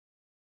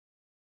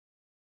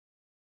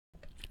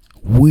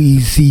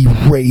Weezy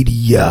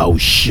Radio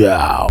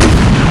Show.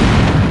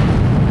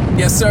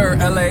 Yes, sir.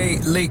 LA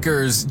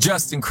Leakers,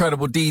 just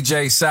incredible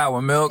DJ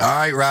Sour Milk. All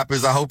right,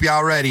 rappers, I hope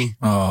y'all ready.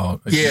 Oh,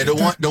 yeah,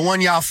 the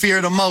one y'all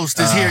fear the most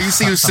is here. You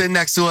see who's sitting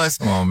next to us.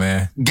 Oh,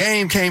 man.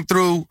 Game came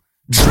through,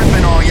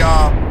 dripping on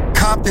y'all.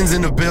 Compton's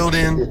in the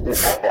building.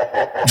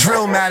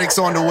 Drillmatic's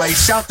on the way.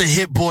 Shout the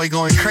Hit Boy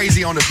going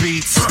crazy on the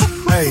beats.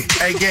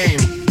 Hey, Game,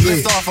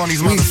 lift off on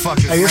these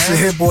motherfuckers, Hey, it's the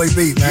Hit Boy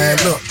beat, man.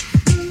 Yeah. Look,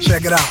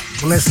 check it out.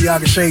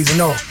 Balenciaga shades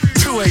and all.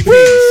 2 APs.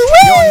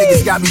 Y'all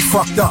niggas got me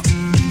fucked up.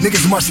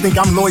 Niggas must think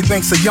I'm Lloyd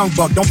Banks or Young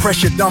Buck. Don't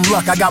press your dumb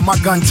luck, I got my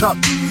gun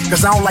tucked.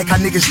 Cause I don't like how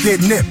niggas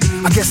did nip.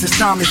 I guess it's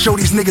time to show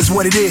these niggas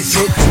what it is.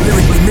 Hit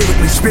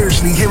lyrically,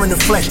 spiritually, here in the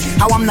flesh.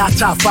 How I'm not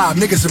top 5,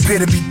 niggas appear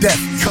to be deaf.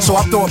 So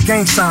I throw up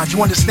gang signs,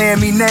 you understand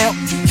me now?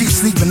 Keep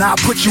sleeping, I'll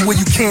put you where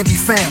you can't be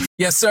found.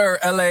 Yes, sir.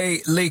 LA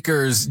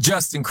Leakers,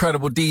 just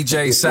incredible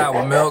DJ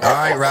Sour Milk. All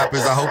right,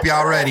 rappers, I hope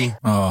y'all ready.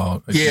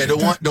 Oh, yeah,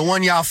 the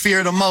one y'all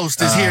fear the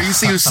most is here. You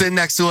see who's sitting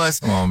next to us.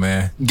 Oh,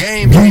 man.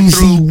 Game came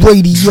through, Weezy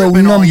Radio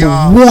dripping on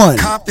y'all. #1.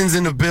 Compton's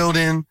in the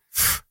building.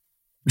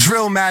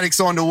 Drillmatic's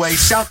on the way.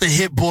 Shout the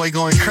Hit Boy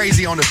going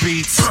crazy on the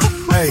beats.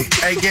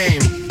 Hey,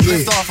 Game,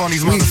 lift off on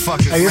these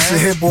motherfuckers, Hey, it's the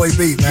man. Hit Boy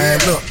beat, man.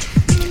 Yeah. Look,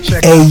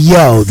 check Hey it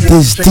out. yo,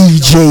 this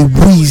DJ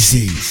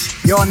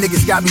Weezy's. Y'all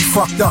niggas got me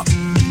fucked up.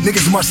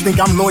 Niggas must think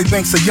I'm Lloyd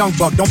Banks or Young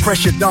Buck. Don't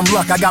press your dumb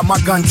luck, I got my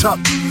gun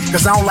tucked.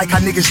 Cause I don't like how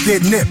niggas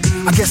did nip.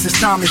 I guess it's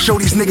time to show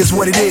these niggas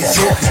what it is.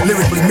 Yeah?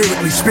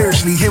 Lyrically,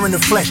 spiritually, here in the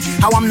flesh.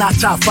 How I'm not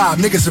top 5,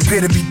 niggas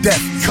appear to be deaf.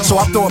 So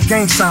I throw up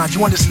gang signs,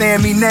 you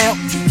understand me now?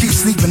 Keep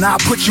sleeping, I'll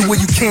put you where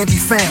you can't be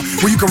found.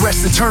 Where you can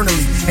rest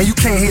eternally, and you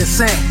can't hear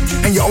sound.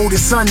 And your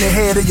oldest son, the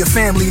head of your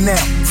family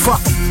now. Fuck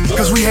him,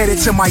 cause we headed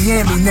to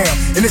Miami now.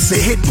 And it's a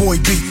Hit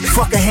Boy beat,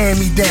 fucking hand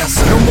me down.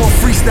 So no more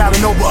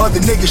freestyling over other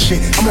nigga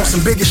shit. I'm on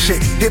some bigger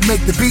shit. Hit make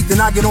the beat, then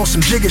I get on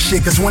some jigger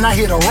shit. Cause when I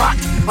hit a rock,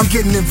 I'm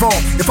getting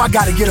involved. If I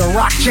gotta get a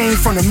rock chain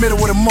from the middle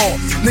of the mall,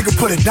 nigga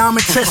put a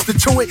diamond tester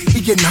to it, he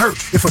getting hurt.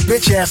 If a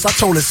bitch ass, I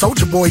told her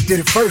Soulja Boy did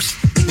it first.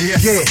 Yeah,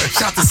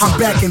 Shout to I'm Soulja.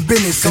 back in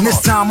business, Come and this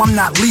on. time I'm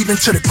not leaving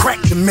till the crack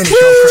the minute.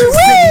 Till the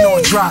fitting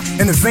all dry,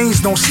 and the veins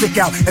don't stick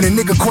out, and the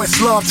nigga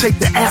Questlove take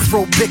the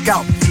afro pick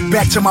out.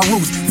 Back to my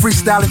roots,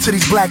 freestyling to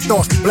these black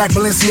thoughts. Black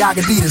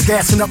Balenciaga Adidas,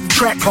 gassing up the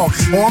track car.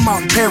 Or I'm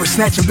out in Paris,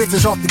 snatching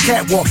bitches off the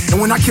catwalk.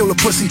 And when I kill a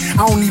pussy,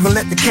 I don't even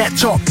let the cat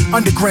talk.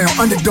 Underground,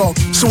 underdog,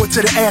 sew it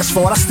to the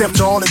asphalt. I step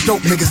to all the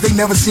dope niggas, they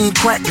never seen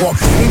crack walk.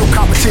 Ain't no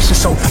competition,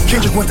 so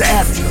Kendrick went to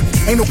Africa.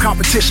 Ain't no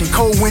competition,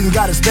 Cole went and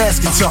got his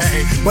baskets up.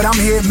 But I'm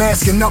here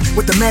masking up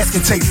with the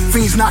masking tape.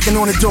 Fiends knocking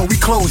on the door, we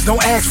closed,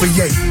 don't ask for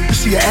Ye. You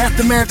see an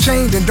aftermath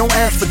chain, then don't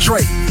ask for Dre.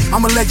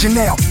 I'm a legend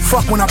now,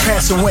 fuck when I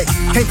pass away.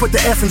 Can't put the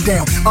effing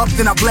down, up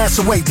then I blast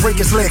away. Break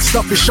his legs,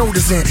 stuff his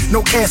shoulders in,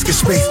 no casket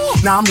space.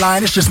 Nah, I'm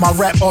lying, it's just my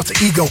rap alter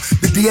ego.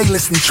 The DA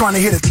listening, trying to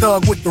hit a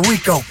thug with the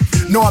Rico.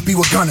 Know I be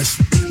with gunners,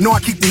 know I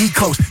keep the heat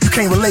close. You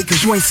can't relate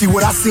cause you ain't see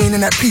what I seen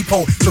in that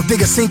peephole. So dig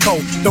a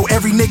sinkhole, throw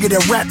every nigga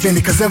that rap in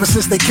it. Cause ever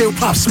since they killed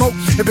Pop Smoke,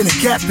 there been a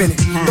gap in it.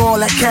 Throw all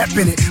that cap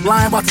in it,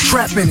 lying about the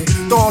trap in it.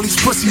 Throw all these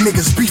pussy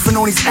niggas beefing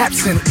on these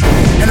apps in it.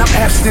 And I'm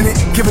abstinent,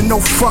 giving no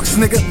fucks,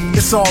 nigga.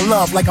 It's all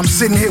love, like I'm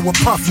sitting here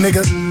with Puff,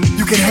 nigga.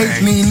 You can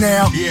hate me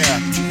now, Yeah.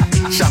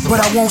 Shout to but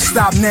I won't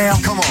stop now.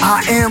 Come on.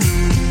 I am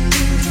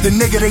the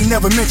nigga they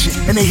never mention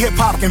in they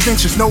hip-hop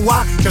conventions. Know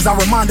why? Cause I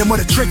remind them of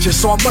the trenches.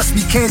 So I must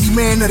be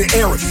Candyman of the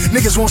era.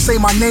 Niggas won't say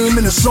my name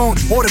in the song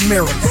or the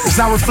mirror. Cause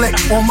I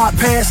reflect on my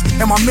past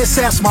and my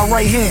mishaps. My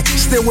right hand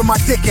still with my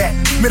dick at.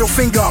 Middle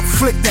finger up,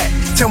 flick that.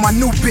 Tell my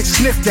new bitch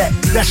sniff that.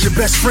 That's your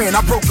best friend.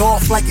 I broke her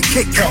off like a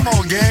Kit Kat. Come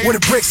on, gang. Where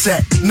the bricks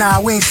at? Nah,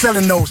 we ain't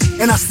selling those.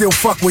 And I still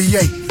fuck with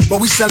Ye. But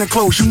we selling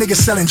clothes, you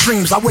niggas selling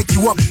dreams. I wake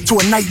you up to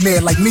a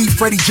nightmare like me,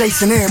 Freddie,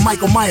 Jason, and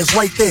Michael Myers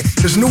right there.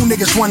 There's new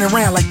niggas running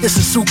around like this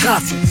is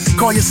Sukasa.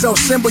 Call yourself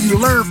Simba, you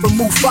learn from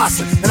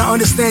Mufasa. And I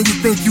understand you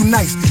think you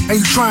nice and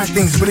you trying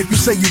things, but if you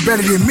say you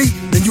better than me,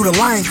 then you the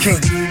Lion King.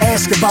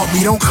 Ask about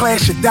me, don't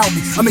clash or doubt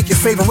me. I make your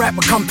favorite rapper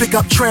come pick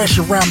up trash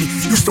around me.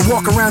 Used to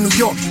walk around New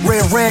York,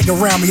 wear a rag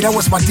around me. That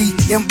was my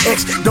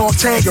DMX dog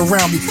tag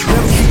around me.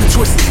 Never keep it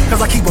twisted,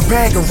 cause I keep a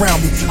bag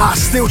around me. I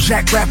still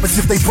jack rappers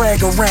if they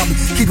brag around me.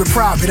 Keep it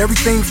private,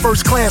 everything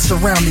first class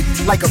around me.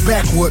 Like a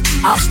backwood,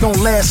 ops don't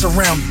last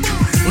around me.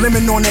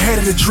 Lemon on the head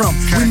of the drum,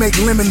 we make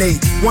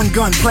lemonade. One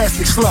gun,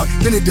 plastic slug,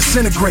 then it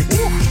disintegrate.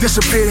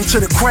 Disappear into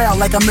the crowd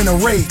like I'm in a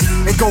raid.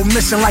 And go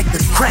missing like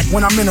the crack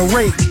when I'm in a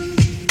raid.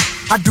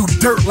 I do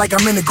dirt like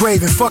I'm in the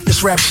grave, and fuck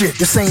this rap shit.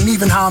 This ain't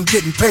even how I'm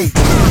getting paid.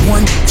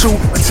 1, 2,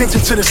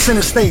 attention to the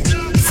center stage.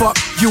 Fuck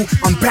you,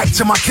 I'm back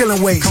to my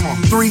killing ways.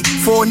 3,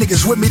 4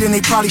 niggas with me, then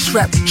they probably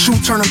strapped. Shoe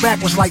turning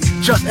backwards like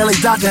just LA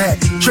Dodger hat.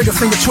 Trigger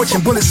finger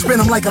twitching, bullets spin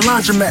them like a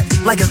laundromat.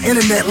 Like his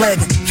internet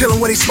lagging, killing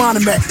where they spawn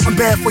him at. I'm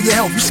bad for your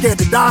health, you scared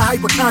to die,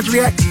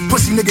 hypochondriac?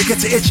 Pussy nigga get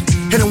to itching,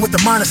 hit him with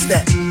the minor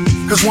stat.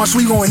 Cause once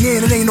we going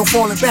in, it ain't no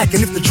falling back.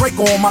 And if the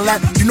Draco on my lap,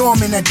 you know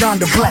I'm in that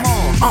Donda Black.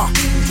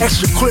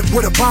 Extra clip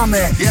with a bomb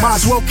at. Yes. Might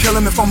as well kill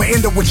him if I'ma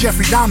end up with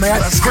Jeffrey Dahmer at.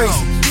 Let's Crazy.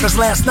 go. Cause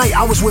last night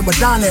I was with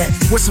Madonna at,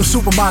 with some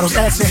supermodels,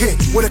 asking hit,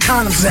 where the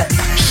condoms at?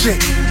 shit.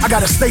 I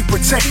gotta stay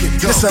protected.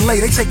 This LA,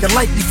 they take your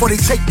life before they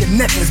take your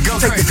necklace.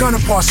 Take the gun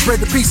apart, spread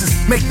the pieces,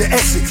 make the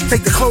exit.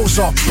 Take the clothes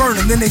off, burn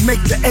them, then they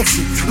make the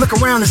exit. Look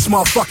around this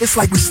motherfucker, it's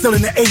like we still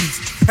in the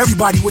 80s.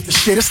 Everybody with the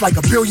shit, it's like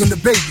a billion the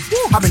babies.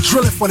 I've been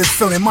drilling for this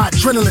feeling, my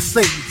adrenaline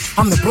saved me.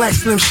 I'm the Black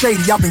Slim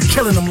Shady, I've been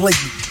killing them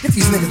lately. Get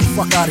these niggas the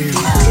fuck out of here.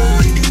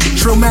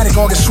 Drillmatic,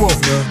 August 12th.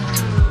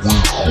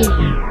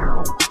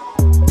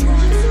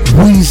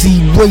 Weezy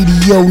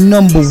Radio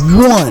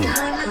 #1.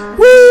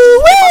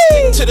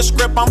 To the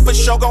script, I'm for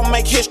sure gon'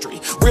 make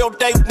history. Real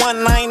day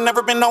one, I ain't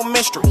never been no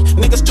mystery.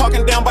 Niggas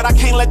talking down, but I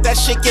can't let that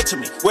shit get to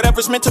me.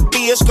 Whatever's meant to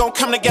be, it's gon'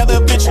 come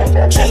together eventually.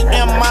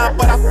 GMI,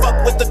 but I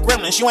fuck with the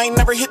gremlins. You ain't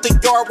never hit the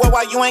yard, well,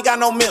 why you ain't got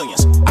no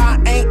millions? I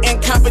ain't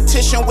in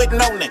competition with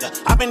no nigga.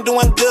 I've been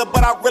doing good,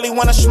 but I really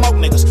wanna smoke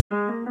niggas.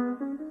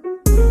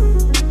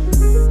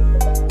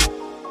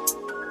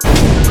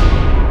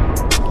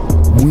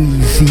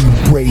 Weezy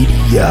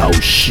Radio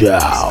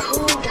Show.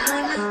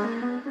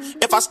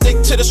 If I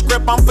stick to the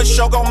script, I'm for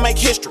sure gon' make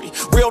history.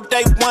 Real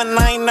day one,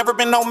 I ain't never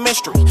been no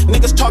mystery.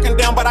 Niggas talking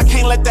down, but I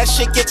can't let that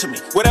shit get to me.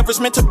 Whatever's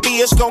meant to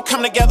be, it's gon'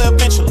 come together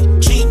eventually.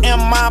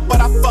 GMI,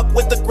 but I fuck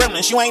with the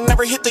gremlins. You ain't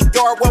never hit the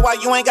yard, well, why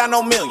you ain't got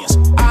no millions?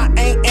 I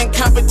ain't in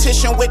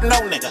competition with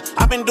no nigga.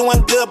 I've been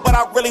doing good, but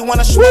I really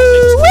wanna smoke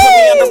niggas. Put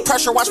me under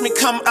pressure, watch me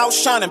come out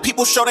shining.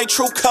 People show they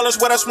true colors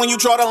with us when you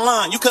draw the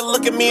line. You can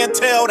look at me and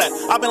tell that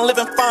I've been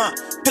living fine.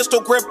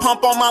 Pistol grip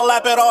pump on my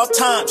lap at all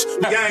times.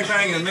 Gang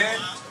banging, man.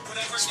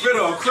 Spit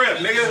on crib,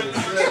 nigga.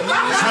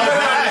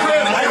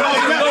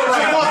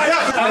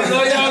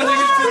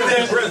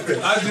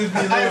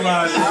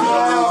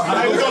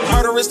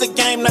 Murder is the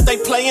game that they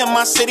play in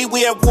my city.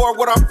 We at war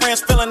with our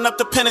friends, filling up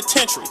the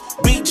penitentiary.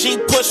 BG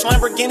push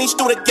Lamborghinis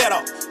through the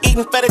ghetto,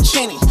 eating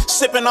fettuccine,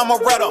 sipping on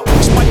Moretto.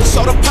 Spike the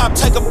soda pop,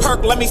 take a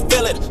perk, let me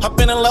feel it. I've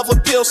been in love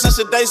with pills since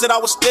the days that I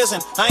was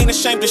stizzing. I ain't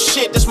ashamed of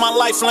shit, this my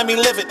life, let me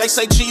live it. They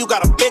say, G, you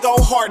got a big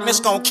old heart and it's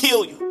gonna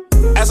kill you.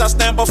 As I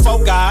stand before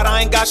God,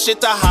 I ain't got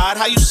shit to hide.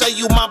 How you say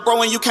you my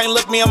bro and you can't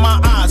look me in my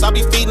eyes? I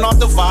be feeding off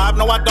the vibe,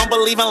 no I don't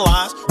believe in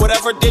lies.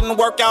 Whatever didn't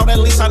work out, at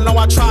least I know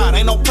I tried.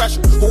 Ain't no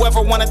pressure,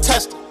 whoever wanna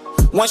test it.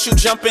 Once you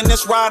jump in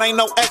this ride, ain't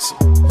no exit.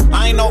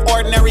 I ain't no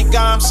ordinary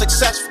guy, I'm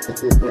successful.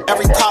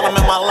 Every column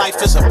in my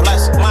life is a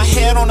blessing. My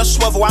head on a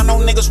swivel, I know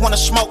niggas wanna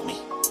smoke me.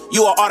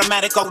 You an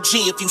automatic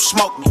OG if you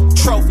smoke me.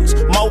 Trophies,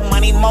 more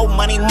money, more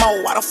money,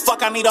 more. Why the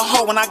fuck I need a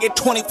hoe when I get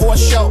 24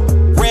 show?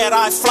 Red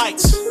eye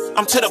flights,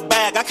 I'm to the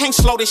bag. I can't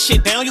slow this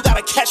shit down, you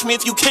gotta catch me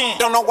if you can.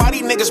 Don't know why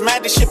these niggas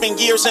mad, this shit been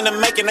years in the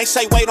making. They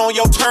say wait on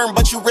your turn,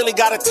 but you really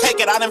gotta take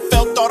it. I done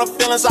felt all the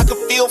feelings I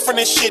could feel from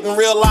this shit and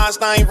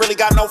realized I ain't really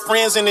got no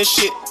friends in this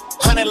shit.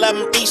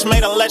 111 East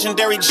made a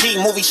legendary G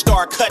movie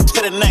star, cut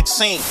to the next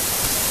scene.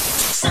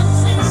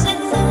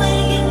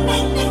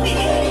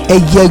 Hey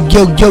yo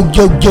yo yo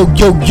yo yo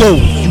yo yo,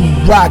 you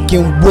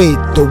rockin' with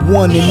the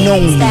one and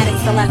only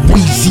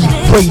Weezy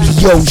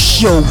Radio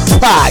Show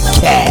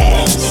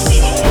podcast.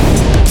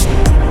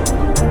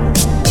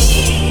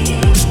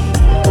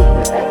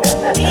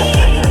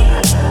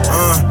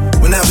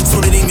 When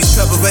opportunity meets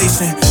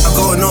preparation, I'm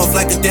going off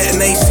like a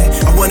detonation.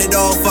 I want it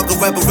all, fuck a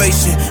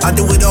reparation. I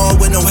do it all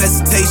with no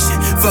hesitation.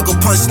 Fuck a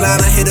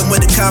punchline, I hit him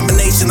with a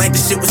combination like the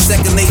shit was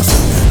second nature.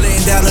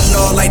 Laying down the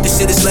law like the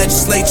shit is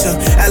legislature.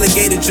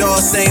 Alligator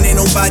jaws saying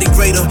ain't nobody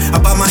greater. I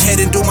bow my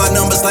head and do my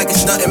numbers like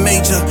it's nothing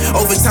major.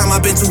 Over time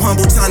I've been too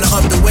humble, time to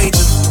up the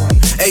wager.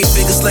 8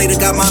 figures later,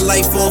 got my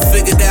life all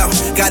figured out.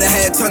 Gotta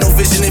have tunnel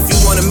vision if you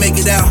wanna make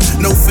it out.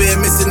 No fear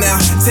missing out.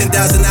 10,000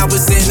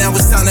 hours in, now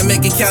it's time to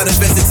make it count.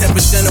 Invested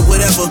 10% or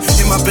whatever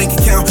in my bank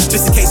account,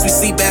 just in case we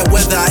see bad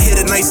weather. I hit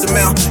a nice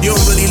amount. You don't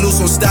really lose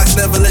on stocks,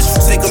 never let you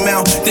take them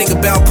out. Think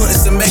about putting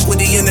some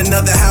equity in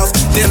another house.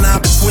 Thin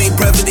line between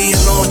brevity and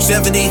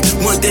longevity.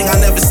 One thing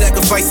I never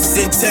sacrifice is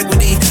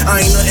integrity.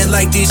 I ain't nothing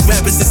like these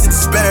rappers, it's a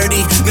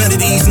disparity. None of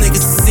these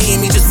niggas is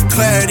seeing me just for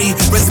clarity.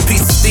 Rest in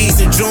peace to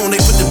Steve's in June,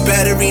 they put the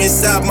battery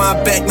inside my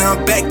back, now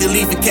I'm back to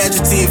leave a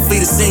casualty and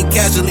flee the scene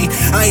casually.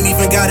 I ain't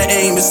even gotta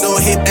aim, it's all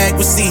hip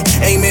accuracy.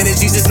 Amen in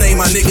Jesus' name,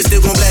 my niggas still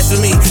gon'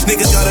 blaspheme me.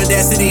 Niggas got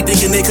audacity,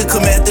 thinking they could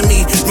come after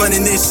me.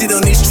 Running this shit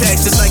on these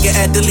tracks just like an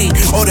athlete.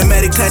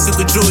 Automatic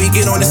classical joy,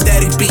 get on a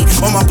static beat.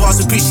 All my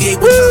boss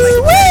appreciate what time like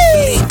a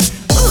paddock.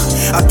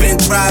 I've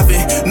been thriving,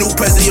 new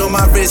Prezi on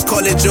my wrist,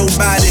 call it Joe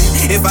Biden.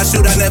 If I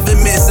shoot, I never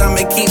miss,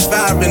 I'ma keep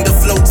firing. The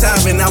flow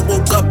tiring, I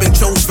woke up and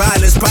chose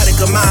violence.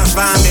 Product of my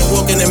environment,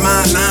 walking in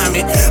my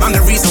alignment. I'm the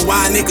reason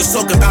why niggas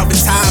talk about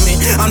retirement.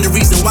 I'm the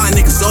reason why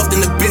niggas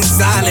often have been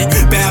silent.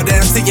 Bow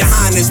down to your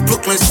highness,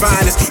 Brooklyn's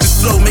finest.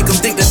 This flow make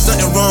them think there's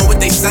something wrong with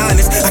they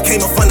signings. I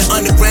came up from the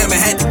underground and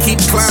had to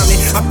keep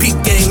climbing. I peep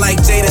game like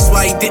Jay, that's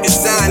why he didn't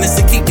sign us.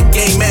 To keep the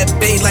game at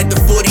bay like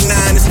the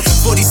 49ers.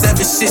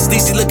 47 shit,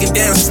 Steezy looking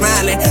down,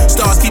 smiling.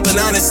 Stars keep it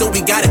honest, so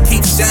we gotta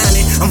keep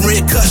shining. I'm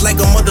red cut like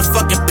a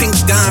motherfucking pink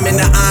diamond.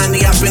 The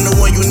irony, I've been the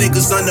one you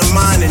niggas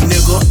undermining,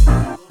 nigga.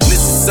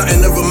 This is something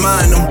to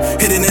remind them.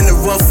 Hidden in the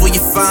rough where you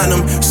find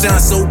them.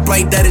 Shine so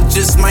bright that it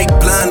just might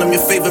blind them.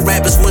 Your favorite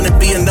rappers wouldn't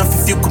be enough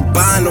if you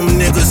combine them,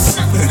 niggas.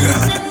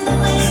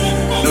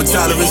 No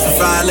tolerance for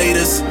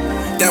violators.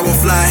 That won't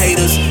fly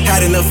haters. Had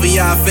Had enough of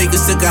y'all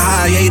fakers, took a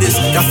hiatus.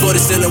 Got 40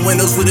 ceiling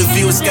windows with a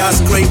view of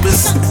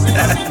skyscrapers.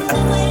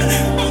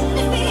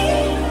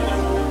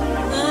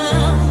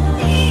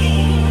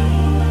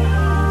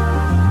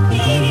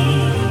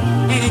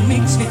 And it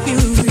makes me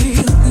feel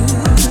real good.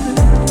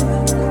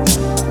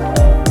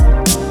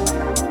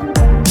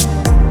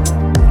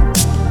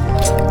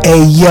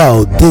 Hey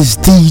yo, this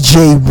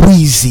DJ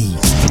Weezy,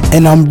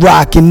 and I'm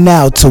rocking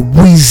out to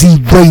Weezy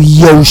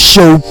Radio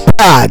Show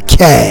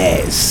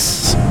Podcast.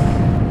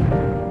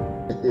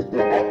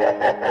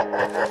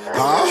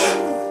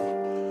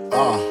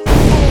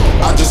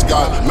 I just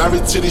got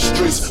married to these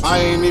streets. I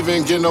ain't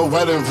even get no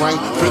wedding ring.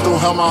 Been through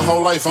hell my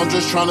whole life. I'm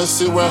just trying to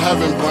see where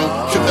heaven bring.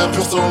 Keep that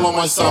pistol on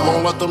my side.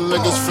 Won't let them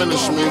niggas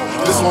finish me.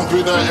 This won't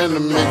be the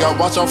enemy. Got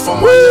watch out for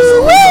my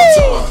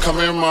enemies. Come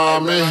here,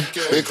 mommy.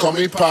 They call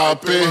me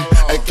Poppy.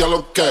 Hey, girl,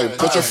 okay.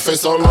 Put your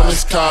face all on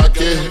this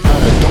cocky.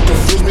 Hey, don't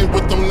confuse me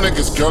with them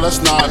niggas, girl.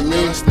 That's not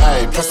me.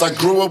 Hey, plus I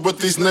grew up with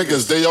these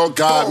niggas. They all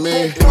got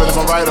me. Even if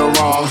I'm right or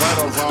wrong,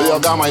 they all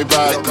got my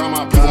back.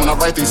 Even when I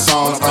write these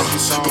songs,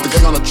 put the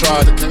gang on the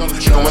track.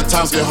 You know when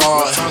times get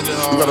hard,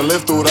 you gotta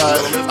live through that.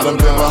 I done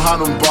been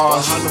behind them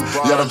bars,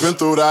 yeah, I done been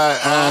through that.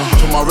 And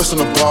put my wrist in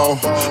the bowl,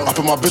 I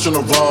put my bitch in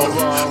the roll.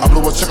 I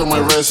blew a check on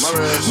my wrist,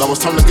 now it's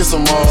time to get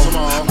some more.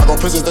 I go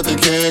places that they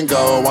can't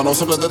go, I know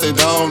something that they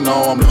don't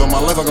know. I'm living my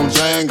life like I'm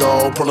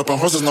Django, pull up on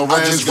horses, no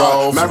range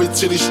go. Married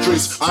to these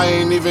streets, I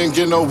ain't even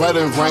get no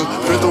wedding ring.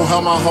 Been through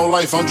hell my whole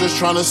life, I'm just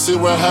trying to see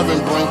where heaven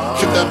bring.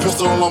 Keep that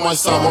pistol on my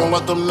side, won't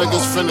let them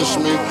niggas finish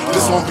me.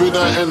 This won't be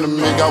the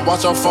enemy, got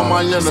watch out for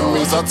my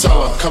enemies. I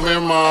tell her, come here,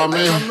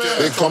 mommy.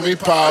 They call me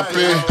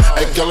Poppy.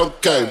 Hey, girl,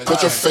 okay.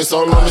 Put your face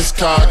all on this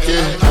cocky.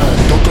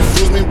 Hey, don't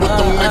confuse me with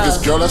them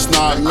niggas, girl. That's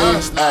not me.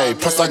 Hey,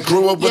 plus I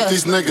grew up with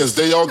these niggas.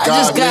 They all got me. I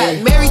just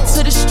got married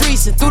to the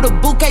streets and threw the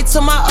bouquet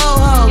to my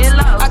old hoes.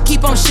 I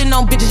keep on shitting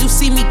on bitches. You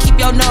see me, keep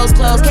your nose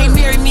closed. Can't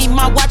marry me,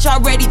 my watch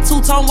already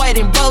two-tone white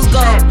and rose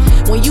gold.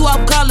 When you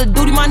up Call of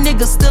Duty, my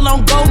niggas still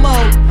on go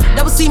mode.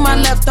 Never see my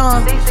left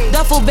arm.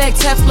 Duffel bag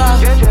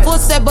Teflon. Full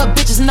set, but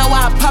bitches know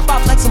I pop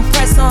off like some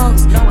press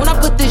songs. When I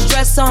put this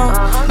dress on,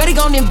 better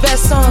gon'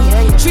 invest on.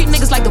 Treat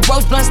niggas like the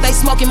roach blunts they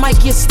smoking might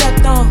get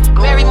stepped on.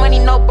 Married money,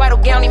 no bridal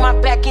gown, need my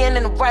back end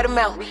in the right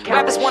amount.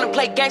 Rappers wanna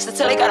play gangster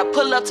till they gotta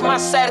pull up to my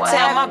side of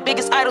town. My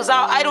biggest idols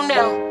all idle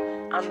now.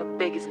 I'm the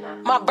biggest now.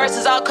 My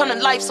verses all come to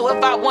life, so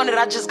if I want it,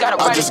 I just gotta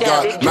write it down.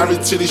 I just got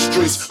married to these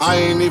streets. I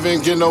ain't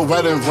even get no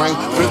wedding ring.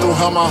 Been through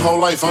hell my whole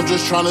life. I'm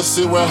just trying to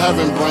see where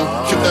heaven bring.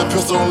 Keep that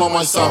pistol on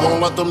my side. Won't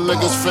let them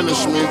niggas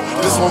finish me.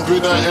 This won't be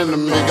the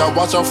enemy. Got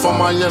watch out for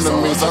my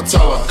enemies. I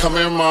tell her, come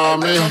here,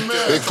 mommy.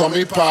 They call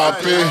me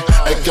Poppy.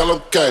 Hey, girl,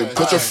 okay.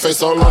 Put your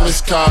face all on this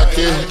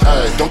cocky.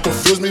 Hey, don't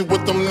confuse me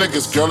with them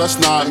niggas, girl. That's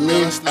not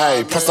me.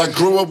 Hey, plus I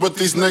grew up with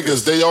these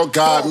niggas. They all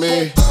got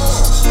me.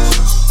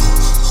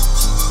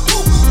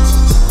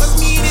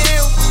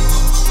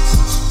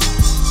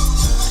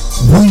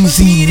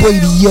 Weezy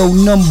Radio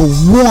 #1.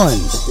 When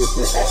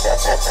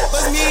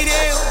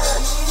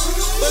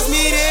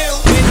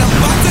I'm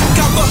about to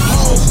cop a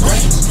hole,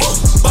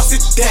 bust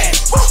it down.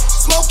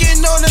 Smoking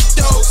on the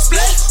dope,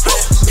 split,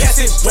 pass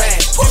it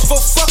round. If I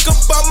fuck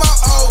about my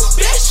old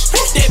bitch,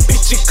 that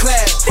bitch a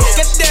clown.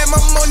 Goddamn,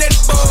 I'm on that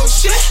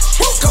bullshit.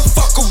 Come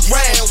fuck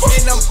around.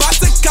 When I'm about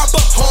to cop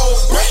a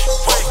hole,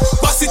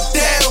 bust it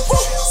down.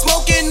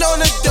 Smoking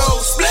on the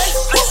dope, split,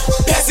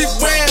 pass it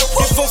round.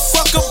 If I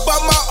fuck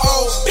about my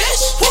old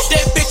bitch,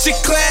 that bitch a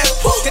clown.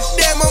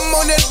 Goddamn, I'm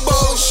on that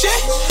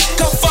bullshit.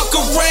 Come fuck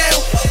around.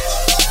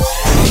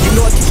 You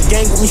know I keep the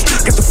gang with me.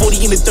 Got the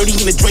 40 and the 30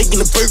 and the Drake and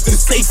the birds and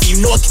the safety.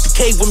 You know I keep the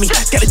K with me.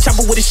 Got a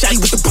chopper with a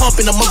shotty with the pump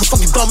and a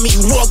motherfucking dummy.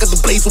 You know I got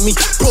the blaze with me.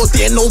 Bro,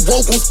 there no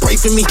woe gon' spray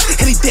for me.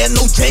 Any there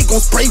no J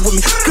gon' spray with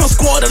me. Girl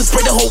squad, I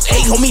spray the whole A,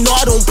 homie. No,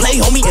 I don't play,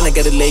 homie. And I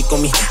got a leg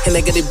on me. And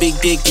I got a big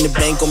dick in the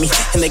bank on me.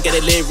 And I got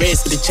a leg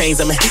rest with the chains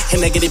on me.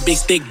 And I got a big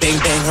stick, bang,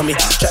 bang, homie.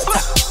 Trap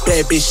top,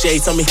 bad bitch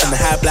shades on me. On the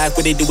high block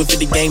where they do it for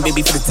the gang,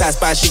 baby. For the top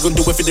spot, she gon'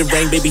 do it for the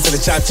rain, baby. For the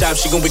chop chop,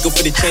 she gon' wiggle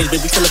for the change,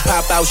 baby. Till the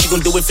pop out, she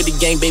gon' do it for the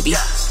gang, baby.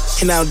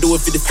 And I don't do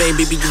it for the fame,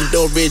 baby. You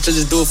know rich, I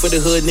just do it for the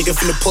hood. Nigga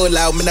finna pull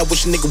out, man, I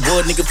wish a nigga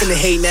would. Nigga finna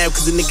hate now,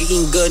 cause the nigga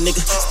eating good, nigga.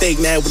 Steak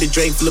now with a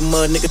drink full of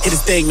mud, nigga. Hit a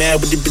steak now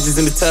with the bitches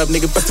in the tub,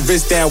 nigga. Bust the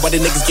wrist down while the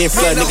niggas getting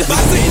flood, nigga.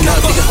 Sitting up,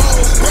 nigga.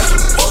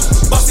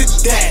 Bust it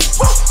down.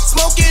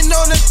 Smoking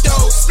on the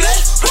dope, split.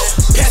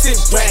 Pass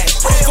it round.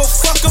 Go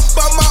fuck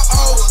about my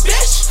old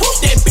bitch.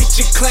 That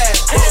bitch a clown.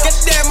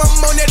 Goddamn,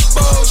 I'm on that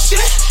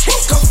bullshit.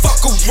 Come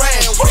fuck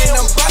around. When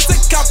I'm about to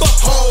cop a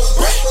hole,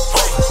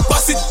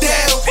 bust it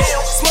down.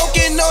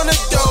 Smoking on the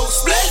dope,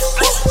 split.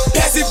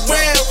 Pass it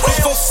round.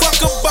 Go fuck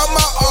about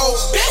my old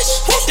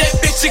bitch. That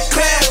bitch a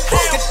clown.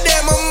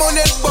 Goddamn, I'm on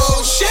that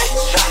bullshit.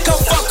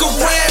 Come fuck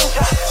around.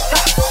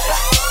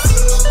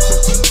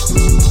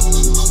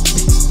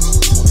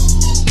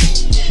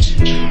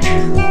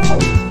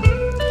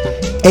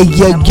 Hey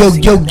yo,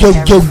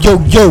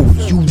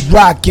 you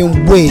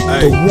rockin' with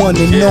the one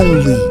and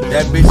only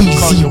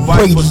Weezy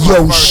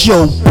Radio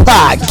Show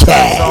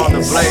Podcast.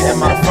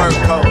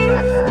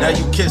 Now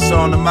you kiss her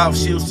on the mouth,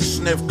 she used to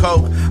sniff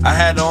coke. I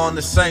had her on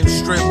the same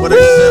strip where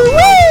they sell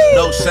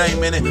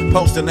shame in it.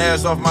 Posting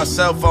airs off my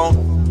cell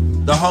phone.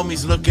 The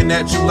homies looking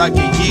at you like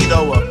a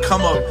Yeedo or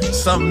come up,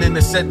 something in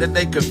the set that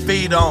they could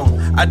feed on.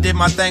 I did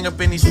my thing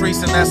up in these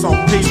streets and that's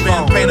on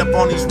P-Bone. Paint up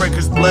on these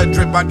records, blood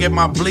drip, I get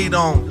my bleed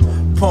on.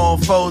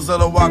 Pouring foes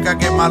of the walk, I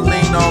get my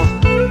lean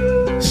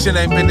on. Shit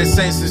ain't been the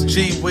same since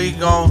G, we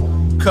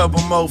gone.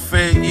 Couple more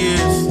fair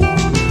years.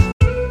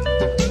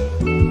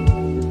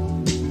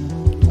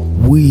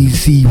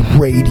 Weezy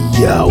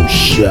Radio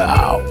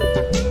Show.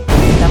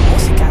 La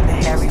música de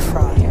Harry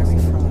Fraud.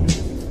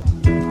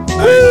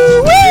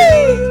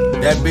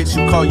 That bitch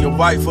you call your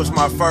wife was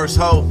my first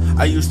hoe.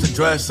 I used to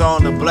dress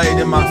on the blade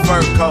in my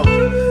fur coat.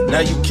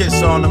 Now you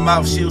kiss her on the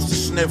mouth, she used to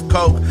sniff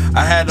coke.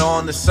 I had her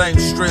on the same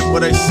strip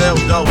where they sell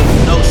dope.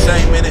 No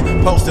shame in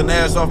it, posting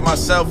airs off my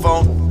cell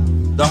phone.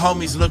 The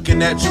homies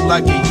looking at you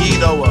like a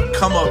Yeedo or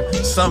come up,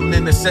 something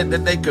in the set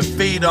that they could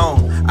feed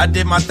on. I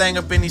did my thing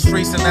up in these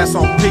streets and that's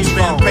on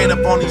P-Bone. Paint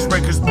up on these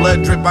records,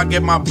 blood drip, I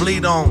get my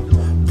bleed on.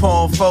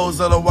 Pouring foes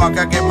of the walk,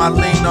 I get my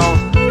lean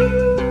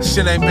on.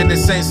 Shit ain't been the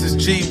same since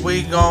G,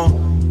 we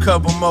gone.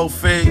 Couple more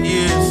fair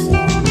years.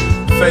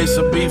 Face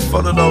will be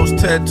full of those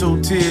tattoo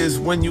tears.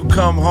 When you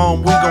come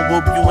home, we gon'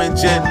 whoop you in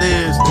jet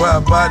lives.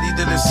 Wild body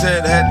to the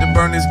set, had to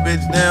burn this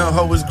bitch down.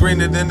 Hoe was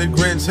greener than the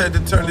Grinch, had to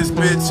turn this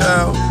bitch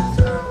out.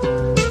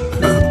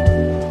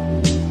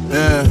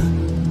 Yeah.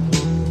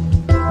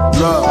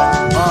 Look,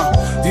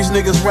 these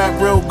niggas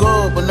rap real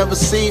good, but never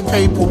seen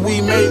paper.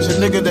 We major,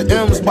 nigga. The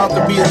M's about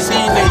to be a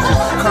teenager.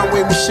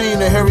 Conway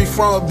machine, a Harry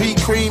Fraud beat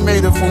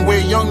cremator. From where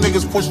young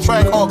niggas push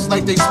track hawks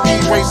like they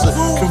speed racer.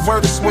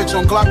 Converter switch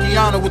on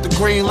Glockiana with the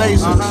green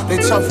laser. They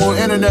tough on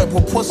internet,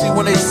 but pussy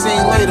when they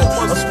seen later.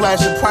 A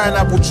splash of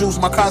pineapple juice,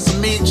 my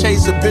Casamigos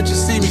chaser. Bitches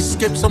see me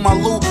skip to my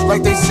loot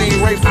like they seen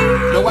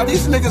Rayford. Yo, why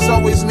these niggas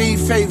always need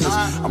favors?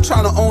 I'm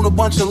trying to own a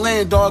bunch of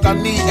land, dog. I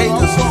need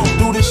acres.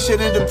 Do this shit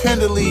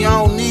independently.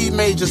 I don't need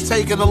majors.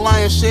 Taking the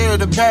lion's share of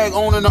the bag,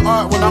 owning the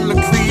art when I'm the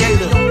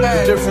creator.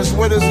 The difference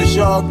with us is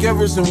y'all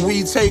givers and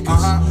we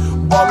takers.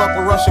 Ball up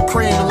a rush of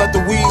cream and let the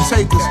weed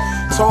take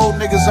us. Told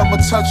niggas I'ma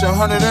touch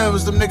 100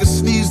 M's. Them niggas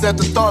sneezed at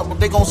the thought, but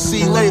they gon'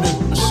 see later.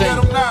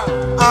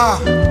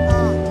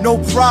 No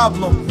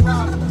problem.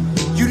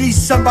 You need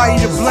somebody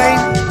to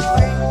blame?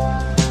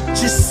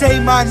 Just say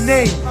my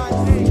name.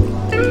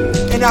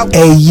 And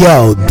hey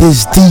yo,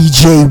 this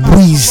DJ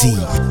Weezy.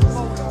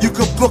 You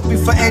could book me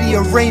for any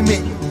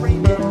arraignment.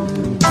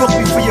 Book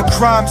me for your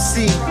crime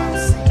scene.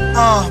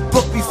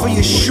 Book me for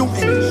your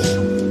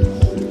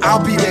shooting.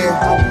 I'll be there.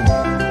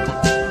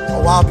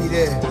 Oh, I'll be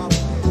there.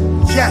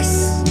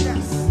 Yes.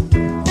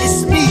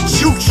 It's me,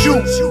 Choo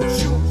Choo.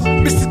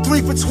 Mr.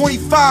 3 for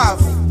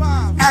 25.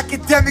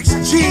 Academics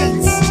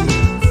jeans.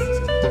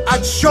 I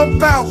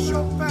jump out.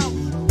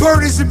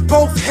 Burners in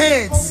both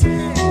hands.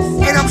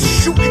 And I'm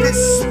shooting and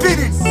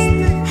spitting.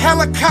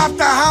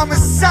 Helicopter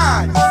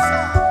homicide.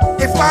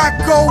 If I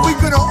go, we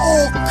gonna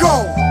all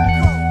go.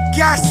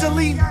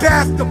 Gasoline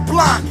bath the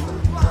block.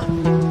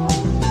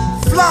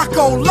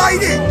 Flacco,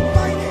 light it.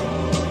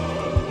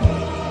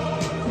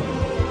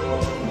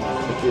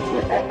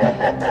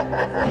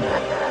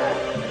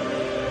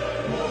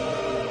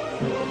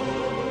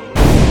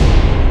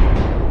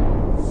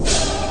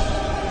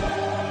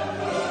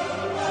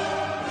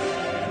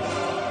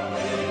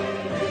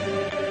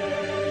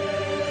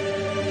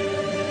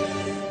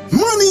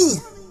 Money.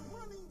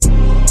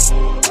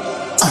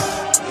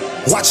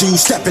 Watching you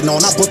stepping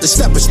on, I brought the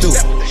steppers through.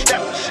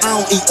 I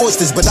don't eat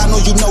oysters, but I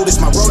know you notice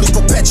my rolling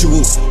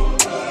perpetual.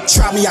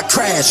 Try me, I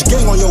crash,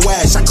 gang on your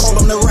ass, I call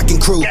them the wrecking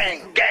crew.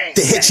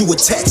 They hit you with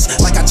text,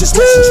 like I just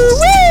messaged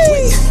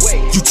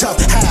you. You tough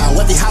how,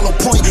 every hollow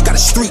point got a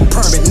street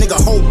permit.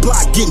 Nigga, whole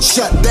block getting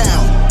shut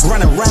down.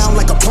 Run around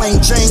like a plain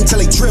Jane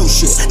till they drill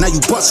shit. Now you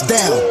bust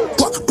down,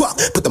 buck,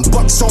 put them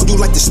bucks on you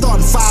like the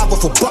starting five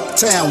off of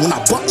Bucktown. When I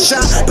buck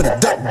shot, better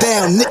duck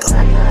down, nigga.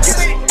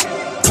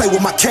 Play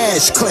with my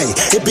cash, Clay.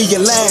 It be your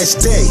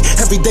last day.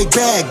 Everyday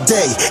bag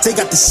day. They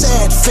got the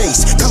sad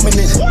face coming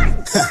in.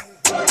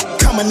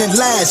 Coming in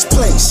last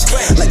place.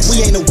 Like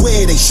we ain't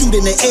aware they shoot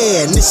in the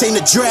air and this ain't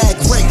a drag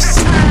race.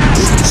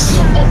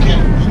 Okay,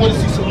 you wanna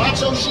see some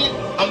macho shit?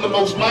 I'm the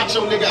most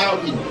macho nigga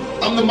out here.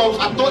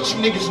 I thought you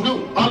niggas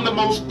knew. I'm the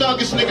most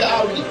thuggish nigga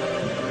out here.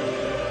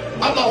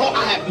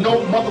 I have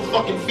no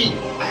motherfucking fear.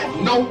 I have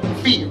no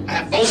fear. I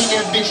have only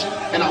ambition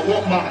and I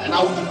want mine. And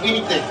I will do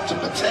anything to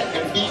protect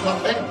and feed my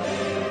family.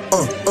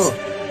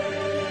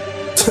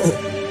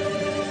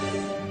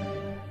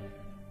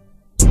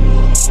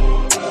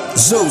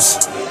 Zeus,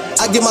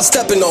 I get my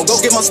stepping on, go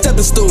get my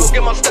stepping stool.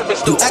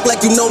 You act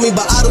like you know me,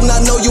 but I do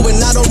not know you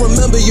and I don't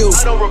remember you.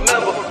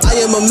 I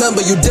am a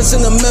member, you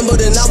dissing a member,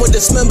 then I would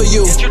dismember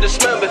you.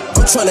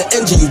 I'm trying to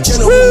injure you,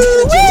 general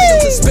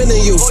manager,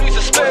 suspending you.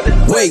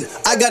 Wait,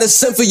 I got a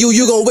sin for you,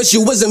 you gon' wish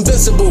you was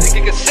invincible.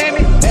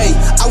 Hey,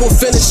 I will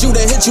finish you,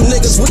 then hit you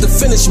niggas with the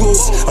finish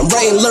moves. I'm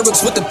writing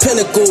lyrics with the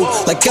pinnacle,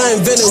 like I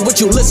invented what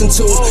you listen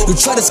to. You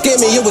try to scare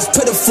me, it was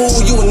pitiful.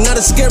 You are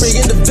not a scary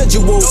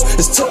individual,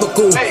 it's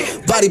typical.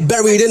 Body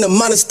buried in a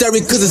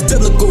monastery cause it's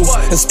biblical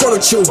and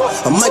spiritual.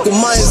 I'm Michael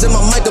Myers and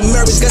my Michael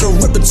Mary's got a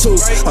rip or two.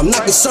 I'm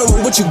not concerned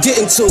with what you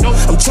get into.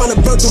 I'm trying to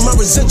burn through my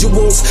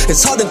residuals.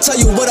 It's hard to tell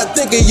you what I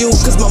think of you,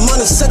 cause my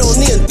mind is set on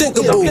the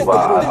unthinkable. Some people,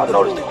 I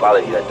noticed the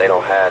quality that they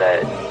don't have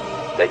that.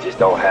 They just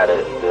don't have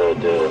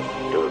the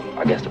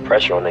I guess the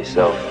pressure on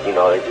themselves. You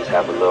know, they just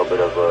have a little bit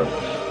of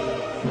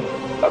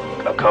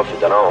a comfort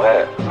that I don't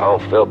have. I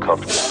don't feel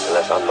comfortable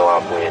unless I know I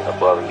went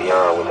above and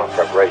beyond with my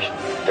preparation.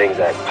 Things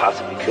that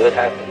possibly could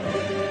happen.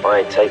 If I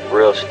ain't take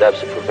real steps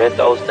to prevent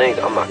those things,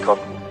 I'm not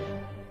comfortable.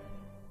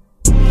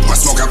 I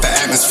smoke out the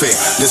atmosphere.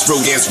 This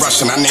road gets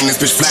Russian. I name this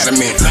bitch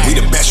Vladimir. We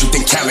the best you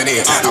think Khaled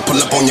is. I pull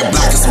up on your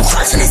block and some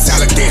cracks and they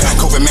salad there.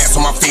 COVID mask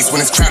on my face when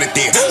it's crowded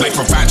there. Life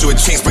provide you a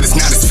chance, but it's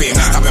not as fair.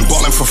 I've been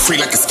balling for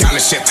free like a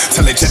scholarship.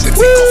 Tell it just to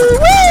take off with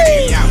the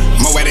quality.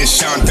 Moet and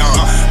Sean Don.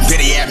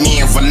 Diddy at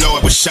me and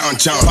Velour with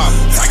Sean John.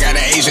 I got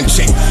an Asian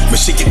chick,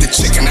 but she get the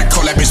chicken. I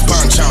call that bitch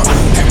Bon John.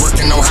 Had work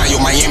in Ohio,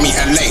 Miami,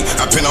 LA.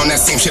 I've been on that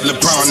same shit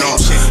LeBron on.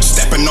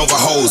 Stepping over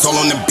hoes all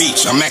on the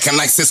beach. I'm acting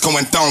like Cisco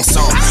and Thong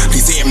Song.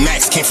 These Air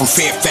Max came from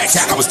Fairfax.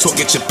 I was taught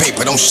get your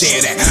paper, don't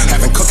share that.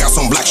 Having cookouts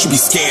on blocks, you be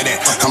scared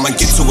at. I'ma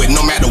get to it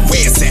no matter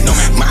where it's at.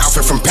 My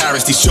outfit from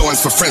Paris, these showings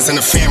for friends and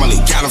the family.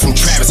 Got them from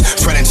Travis,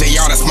 Fred and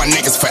JR, that's my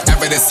niggas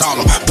forever. That's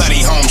Harlem.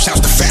 Bloody home,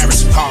 shouts to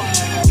Farris.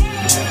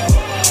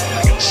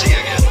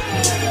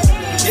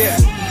 Yeah.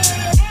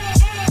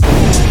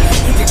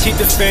 You can keep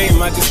the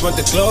fame, I just want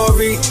the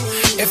glory.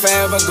 If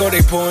I ever go,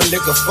 they pouring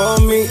liquor for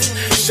me.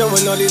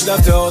 Showing all these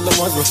love to all the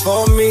ones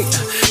before me.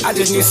 I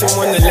just need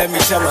someone to let me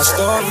tell my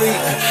story.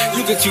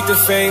 You can keep the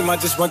fame, I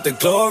just want the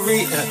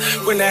glory.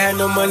 When I had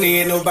no money,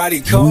 ain't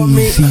nobody called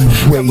me.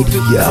 Couple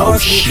people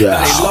crossed me,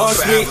 now they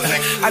lost me.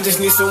 I just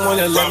need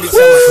someone to let me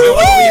tell my story.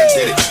 I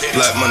did it.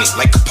 Blood money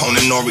like Capone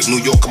and Nori.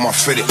 New York, I'm all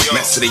fitted.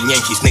 Mets to the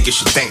Yankees, niggas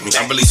should thank me.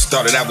 I really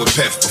started out with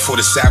Piff. Before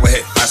the sour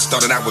hit, I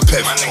started out with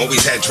Piff.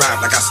 Always had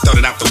drive like I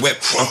started out the whip.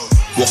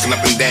 Walking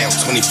up and down,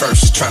 21st,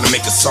 just trying to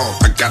make a song.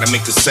 I gotta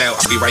make the sale,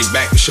 I'll be right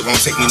back, but shit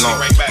won't take me long.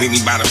 Meet me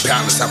by the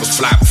palace, I was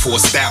fly before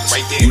established.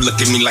 You look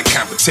at me like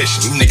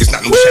competition, you niggas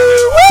not no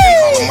challenge.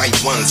 And all them white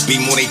ones, be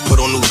more they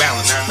put on New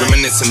Balance.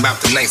 Reminiscing about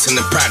the nights in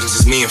the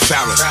projects, it's me and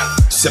Fallon.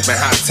 Sipping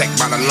high tech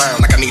by the line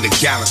like I need a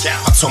gallon.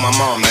 I told my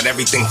mom that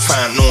everything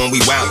fine, knowing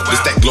we wild.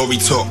 It's that glory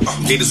talk,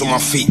 gators on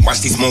my feet,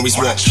 watch these Maurice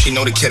walk. She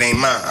know the kid ain't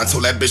mine, I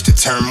told that bitch to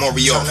turn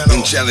Maury off.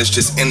 Been jealous,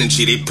 just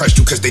energy, they pressed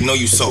you cause they know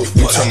you so.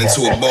 You turn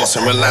into a boss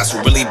and realize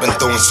who really been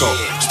throwing salt.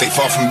 Stay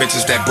far from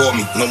bitches that bought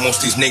me, know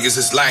most these niggas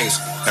is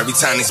liars. Every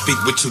time they speak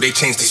with you, they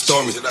change the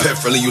story.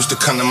 Piff really used to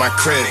come to my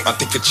crib. I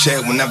think a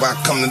chair whenever I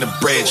come to the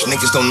bridge.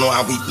 Niggas don't know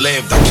how we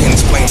lived, I can't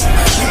explain.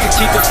 You can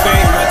keep the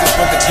fame, I just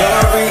want the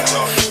glory.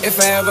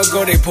 If I ever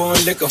go, they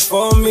pouring liquor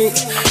for me.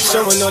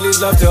 Showing all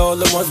these love to all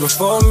the ones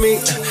before me.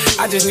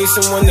 I just need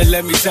someone to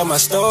let me tell my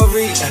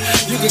story.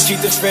 You can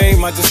keep the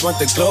fame, I just want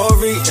the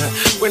glory.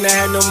 When I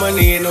had no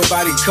money, ain't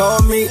nobody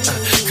called me.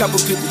 Couple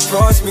people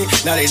crossed me,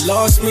 now they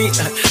lost me.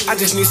 I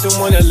just need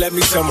someone to let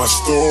me tell my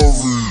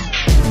story.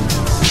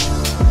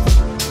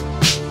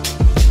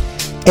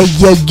 Hey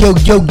yo yo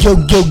yo yo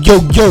yo yo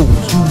yo,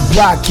 you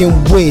rockin'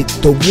 with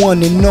the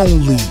one and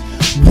only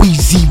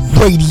Weezy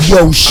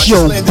Radio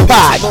Show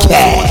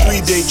Podcast.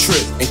 3-day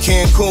trip in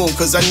Cancun,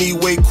 cause I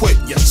need way quick.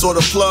 Saw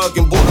the plug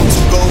and bought him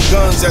 2 gold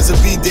guns as a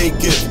B-Day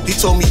gift. He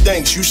told me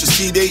thanks, you should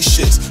see they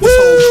shits. This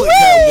whole clique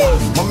had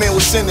one. My man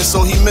was sending,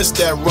 so he missed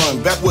that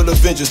run. Back with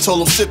Avengers,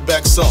 told him sit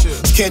back some.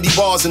 There's candy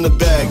bars in the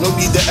bag, no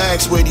need to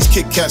ask where these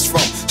Kit Kats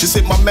from. Just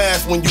hit my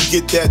math when you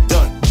get that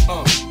done.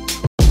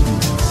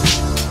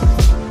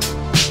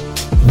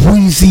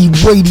 Weezy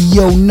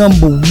Radio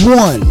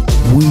 #1,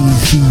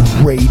 Weezy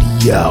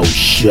Radio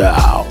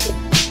Show.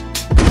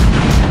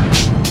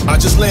 I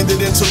just landed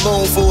in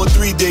Tulum for a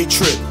 3-day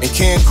trip in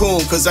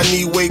Cancun, cause I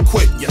need way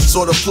quick.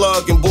 Saw the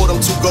plug and bought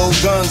him 2 gold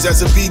guns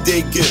as a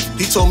B-Day gift.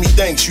 He told me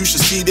thanks, you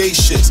should see they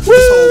shits.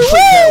 This whole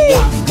clique had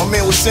one. My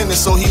man was sending,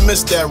 so he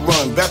missed that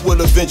run. Back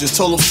with Avengers,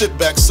 told him sit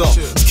back some.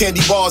 There's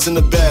candy bars in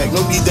the bag,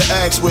 no need to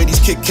ask where these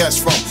Kit Kats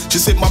from.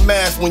 Just hit my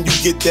math when you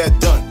get that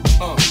done.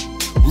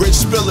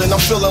 Rich spillin', I'm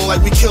feeling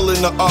like we killing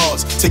the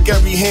odds. Take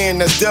every hand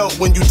that's dealt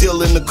when you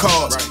dealin' the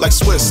cards. Like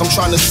Swiss, I'm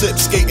trying to sip,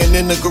 skating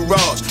in the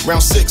garage.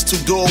 Round 6,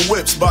 2-door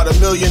whips, bout $1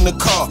 million a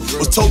car.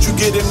 Was told you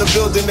get in the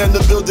building and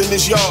the building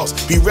is yours.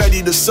 Be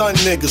ready to sun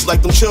niggas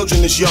like them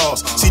children is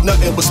yours. See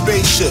nothing but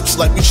spaceships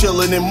like we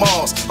chillin' in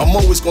Mars. I'm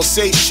always gon'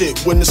 say shit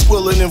when the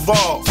squillin'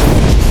 involved.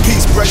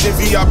 Peace, brethren,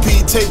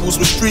 VIP tables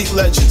with street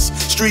legends.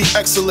 Street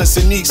excellence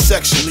in each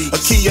section. A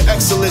key of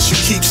excellence, you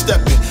keep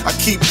stepping. I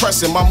keep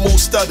pressing, my mood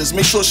stutters.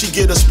 Make sure she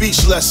get her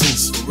speech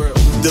lessons.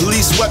 The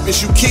least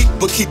weapons you keep,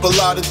 but keep a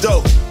lot of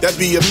dough. That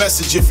be a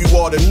message if you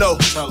ought to know.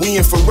 We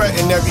infrared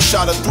in every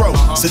shot of throw.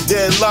 It's a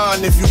dead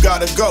line if you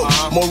gotta go.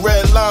 More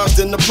red lines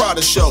than the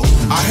Prada show.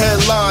 I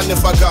headline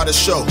if I gotta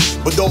show,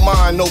 but don't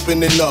mind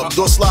opening up.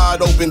 Door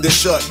slide open then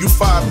shut. You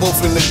fire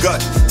both in the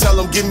gut. Tell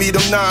them give me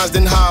them 9s,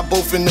 then hide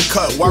both in the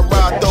cut. Why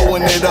ride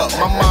throwing it up?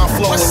 My mind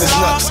flowing is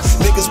nuts.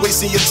 Niggas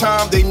wasting your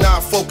time, they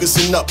not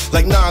focusing up.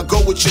 Like nah,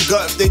 go with your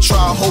gut if they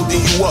try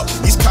holding you up.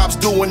 These cops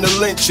doing the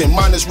lynching,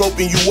 mine is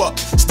roping you up.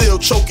 Still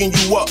choking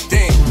you up.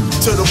 Damn.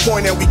 to the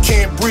point that we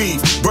can't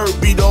breathe. Bert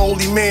be the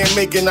only man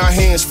making our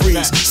hands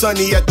freeze.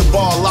 Sonny at the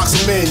bar locks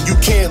him in, you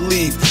can't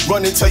leave.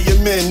 Run and tell your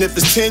men, if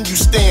it's 10, you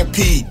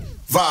stampede.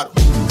 Vital.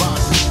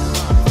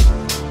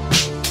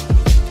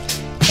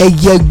 Hey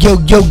yo, you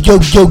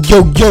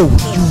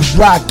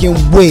rockin'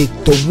 with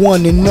the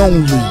one and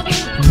only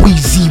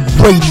Weezy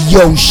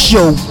Radio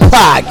Show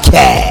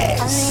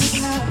Podcast.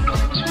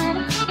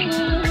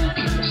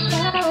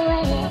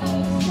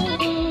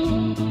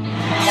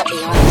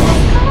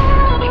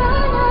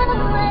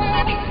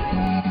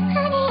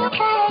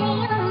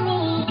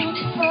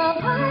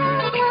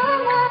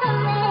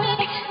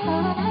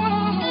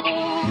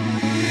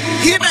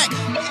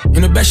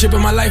 In the best shape of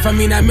my life, I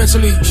mean that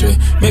mentally, shit.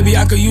 Maybe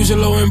I could use a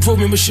little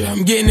improvement, but shit,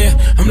 I'm getting there.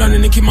 I'm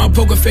learning to keep my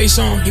poker face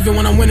on, even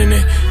when I'm winning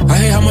it. I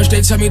hate how much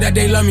they tell me that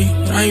they love me,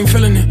 but I ain't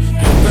feeling it.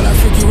 Girl, I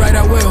freak you right,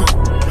 I will.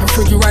 I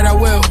freak you right, I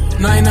will.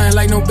 99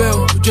 like no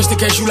bill, just in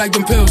case you like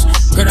them pills.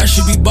 Girl, I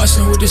should be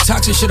bustin' with this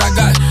toxic shit I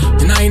got,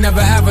 and I ain't never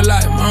have a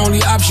lot. My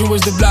only option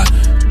was the block.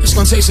 It's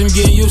gonna take some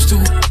getting used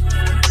to.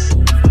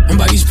 I'm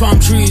by these palm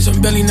trees, I'm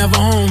barely never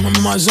home. I'm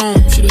in my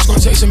zone, shit, it's gonna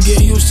take some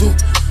getting used to.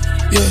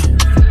 Yeah.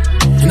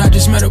 And I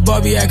just met a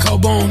Barbie at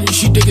Carbone, and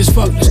she thick as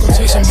fuck. It's gonna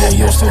take some getting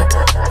used to.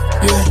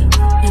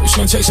 Yeah, it's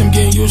gonna take some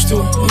getting used to.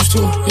 Yeah,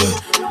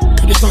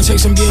 it's gonna take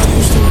some getting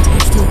used to.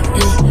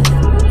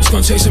 Yeah, it's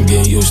gonna take some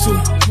getting used to.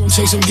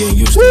 Take some getting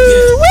used to.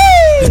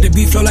 Yeah. Let the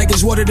beat flow like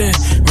it's water then.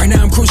 Right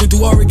now I'm cruising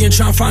through Oregon,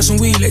 trying to find some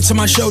weed. Late to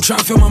my show, trying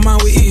to fill my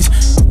mind with ease.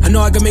 I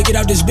know I can make it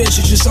out this bitch,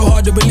 it's just so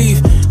hard to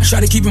believe. I try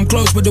to keep them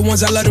close, but the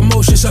ones I love the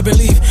most just up and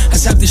leave. I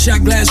tapped the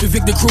shot glass with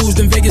Victor Cruz,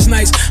 them Vegas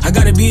nights. I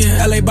gotta be in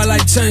LA by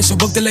like 10, so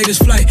book the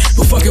latest flight.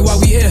 But fuck it while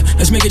we here,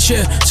 let's make it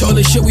chill. To all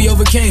the shit we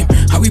overcame,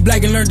 how we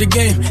black and learned the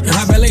game, and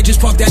how LA just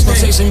parked that thing.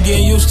 Take some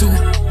getting used to.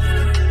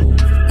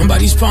 I'm by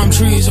these palm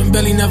trees, I'm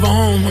barely never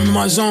home. I'm in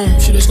my zone,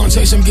 shit, it's gonna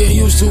take some getting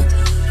used to.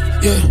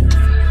 Yeah,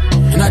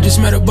 and I just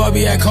met a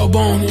Barbie at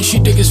Carbone, and she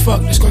thick as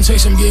fuck. It's gonna take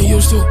some getting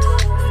used to.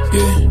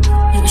 Yeah,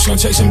 it's gonna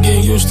take some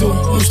getting used to.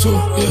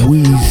 Yeah,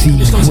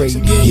 Weezy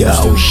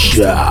Radio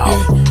Show.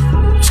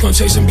 Yeah, it's gonna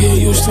take some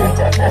getting used to.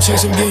 Take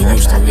some getting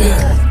used to.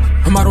 Yeah.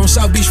 I'm out on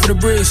South Beach for the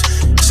breeze.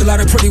 It's a lot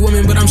of pretty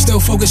women, but I'm still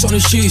focused on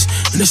this cheese.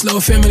 And this little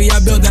family I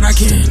built that I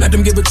can't let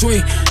them get between.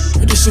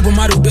 But this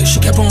supermodel bitch, she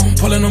kept on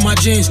pulling on my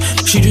jeans.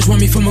 She just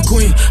want me for my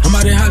queen. I'm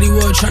out in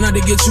Hollywood, try not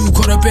to get too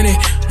caught up in it.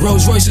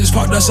 Rolls Royces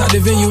parked outside the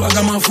venue, I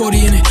got my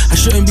 40 in it. I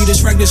shouldn't be this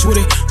reckless with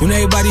it. When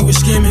everybody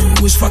was scamming,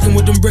 was fucking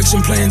with them bricks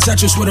and playing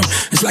Tetris with them.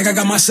 It's like I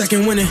got my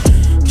second winning.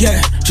 Yeah,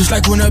 just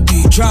like when a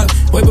beat dropped.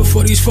 Way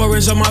before these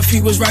foreigns on my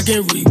feet was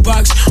rocking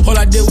Reeboks. All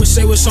I did was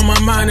say what's on my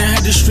mind and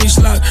had the streets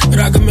locked. But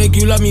I could make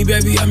you love me,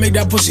 baby, I make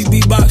that pussy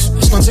beatbox.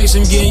 It's gonna take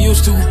some getting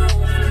used to.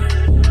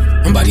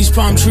 I'm by these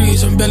palm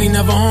trees, I'm barely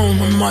never home.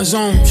 I'm in my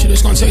zone, shit,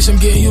 it's gonna take some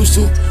getting used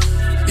to.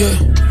 Yeah,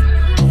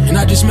 and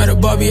I just met a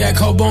Barbie at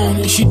Carbone,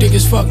 and she thick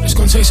as fuck. It's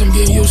gonna take some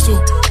getting used to.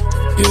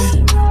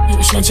 Yeah,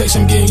 it's gonna take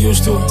some getting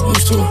used to.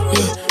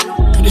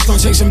 Yeah, and it's gonna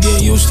take some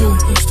getting used to.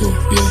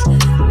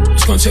 Yeah,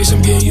 it's gonna take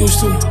some getting used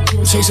to.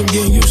 Take some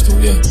getting used to.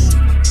 Yeah.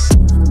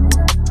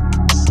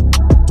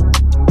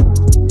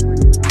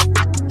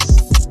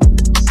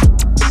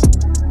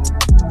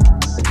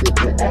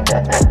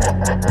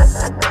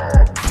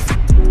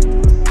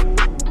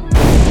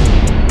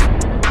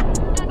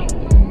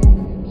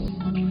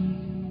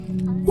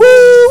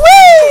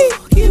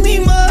 Give me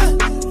more,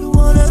 you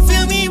wanna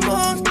feel me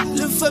more.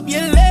 Lift up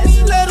your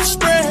legs, let them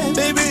spread.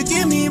 Baby,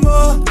 give me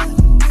more,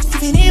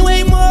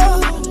 anyway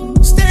more.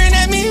 Staring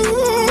at me,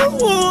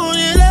 ooh,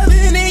 you're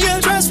loving it,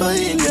 you're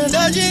transferring. You're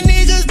dodging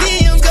niggas'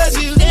 DMs, cause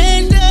you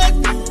dangerous.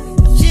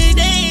 She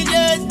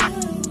dangerous.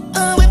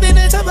 I'm whipping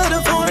the top of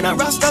the phone, I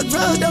rock stuck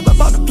drugged up,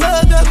 about to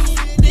plug up.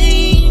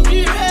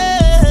 Dangerous.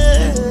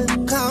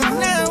 Call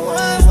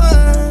 911.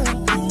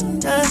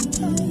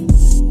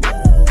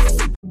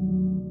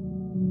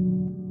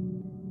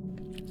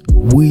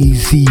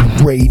 Weezy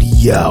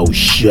Radio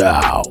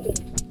Show.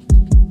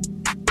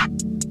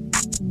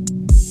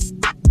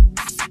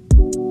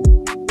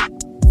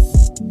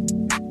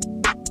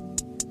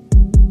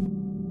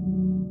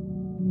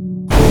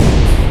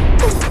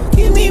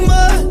 Give me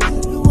more,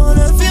 you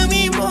wanna feel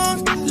me more.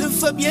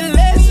 Lift up your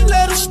legs,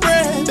 let them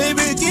spread.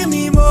 Baby, give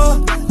me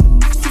more,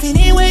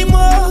 anyway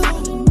more.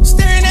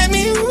 Staring at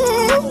me,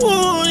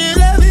 ooh, you're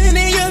loving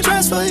it, you're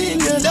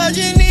transferring. You're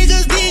dodging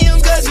niggas'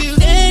 DMs, cause you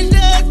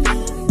dangerous.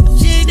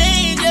 She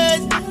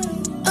dangerous.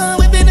 I'm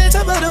whipping the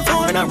top of the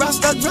phone, I rock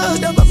stuck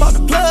drugged up, about to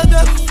plug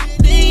up.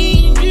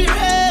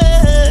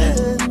 Dangerous.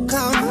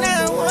 Call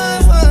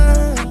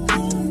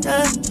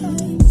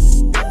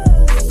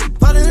 911.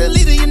 Part of the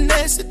leader, you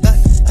nasty thought.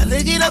 I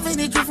lick it up and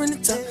it drip from the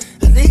top.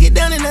 I lick it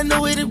down and I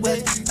know it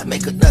wet. I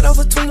make a nut off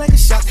a twin like a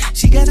shot.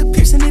 She got a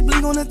piercing, it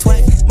bleed on her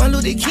twat. My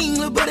Luther King,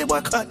 little buddy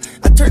boy caught.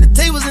 I turn the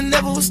tables and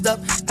never will stop.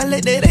 I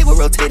let that Ava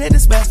rotate at the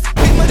spot.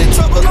 Big money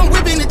trouble, I'm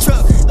whipping the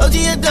truck. OG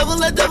I double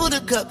the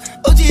cup.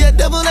 OG I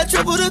double, I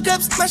triple the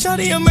cups. My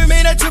shawty a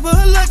mermaid, I triple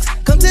her lux.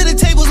 Come to the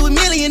tables with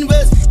million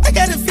bucks. I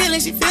got a feeling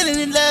she feeling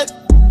in love.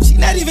 She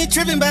not even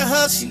tripping by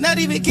her. She not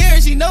even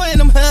caring, she knowing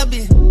I'm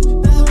hubby.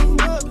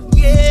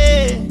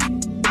 yeah.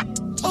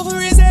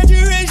 Over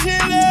exaggeration,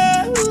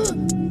 love.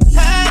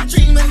 I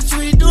dream of what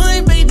we're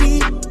doing, baby.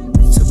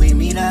 So we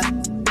meet up,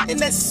 and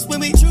that's when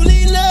we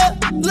truly love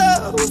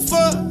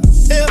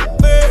forever.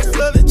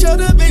 Love each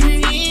other,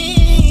 baby.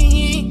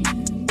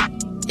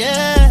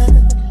 Yeah,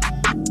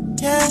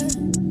 yeah,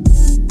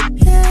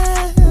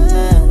 yeah.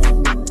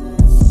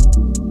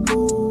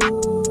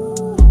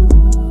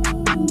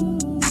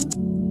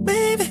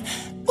 Baby,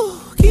 ooh,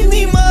 give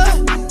me more.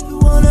 You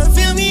wanna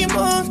feel me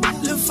more?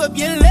 Lift up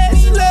your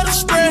legs and let them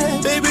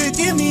spread. Baby,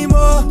 give me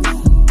more.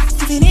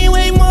 Give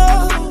anyway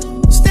more.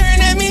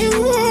 Staring at me,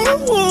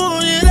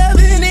 ooh, you're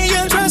loving it,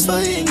 your trust for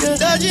it.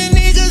 Dodging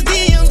niggas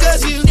DMs,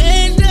 cause you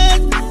dangerous.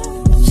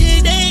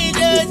 Shit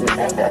dangerous.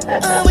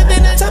 I'm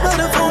whipping the top of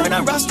the phone and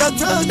I rock stop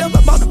drugged up.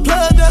 I'm about to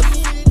plug up.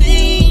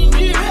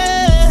 Dangerous.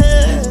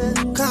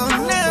 Call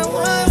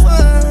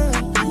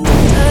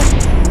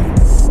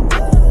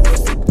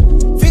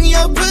 911. Finger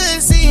your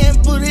pussy and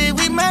put it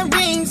with my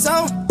rings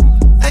on.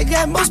 I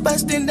got more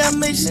spots than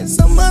Dalmatians.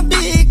 I'm a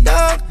big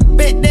dog.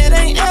 Bet that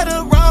ain't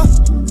Adderall.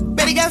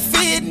 Bet he got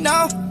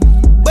fentanyl,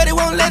 but it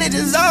won't let it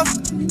dissolve.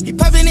 He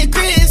popping it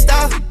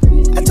crystal.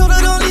 I told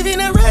her don't leave in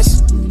a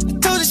rush. I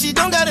told her she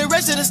don't gotta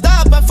rush to the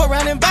stop. I fuck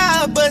around and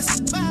buy a bus.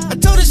 I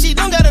told her she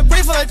don't gotta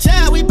pray for a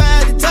child. We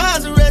buy the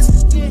Toys R Us.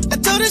 I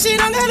told her she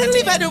don't gotta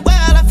leave at the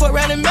wild. I fuck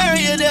around and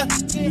marry her there.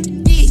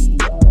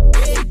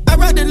 I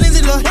rocked the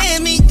Lindsay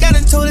Lohan me. Got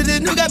and told her the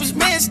new garbage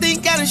man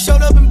stink. Got and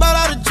showed up and bought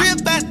all the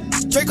drip out.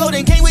 Draco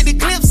then came with the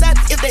clips out.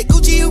 If that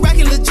Gucci, you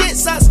rockin' legit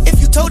socks.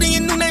 If you told her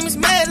your new name is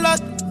Madlock.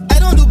 I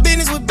don't do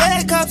business with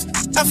bad cops.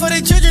 I for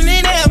the children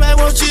in there, man.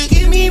 Won't you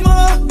give me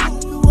more?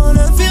 You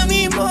wanna feel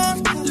me more?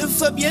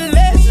 Lift up your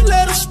legs and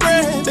let them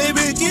spread.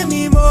 Baby, give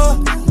me more.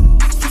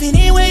 Give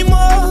anyway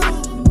more.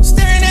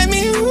 Staring at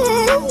me,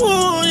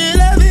 ooh, you're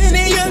loving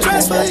it, your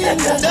trust for it.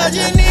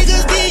 Dodging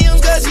niggas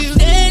DMs, cause you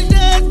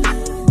dangerous.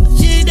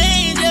 She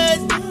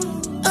dangerous.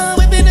 I'm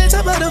whipping the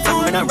top of the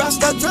phone and I rock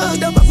stop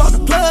drugged up. I'm about to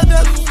plug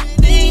up.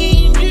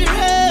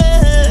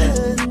 Dangerous.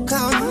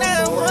 Call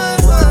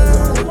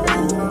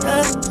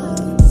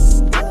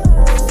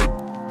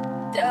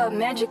 911. Dub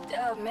magic,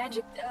 dub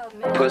magic, dub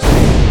magic. Pussy,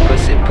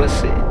 pussy,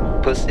 pussy,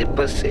 pussy,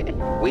 pussy.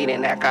 Weed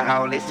and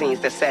alcohol, it seems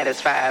to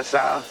satisfy us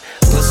all.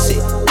 Pussy,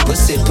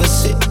 pussy,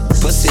 pussy,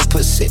 pussy,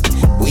 pussy.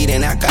 Weed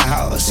and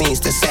alcohol seems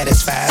to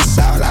satisfy us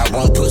all. I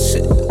want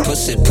pussy,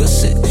 pussy,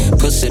 pussy,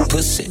 pussy,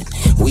 pussy.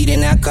 Weed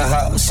and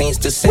alcohol seems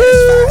to satisfy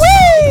us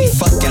all. We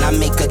fucking, I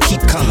make her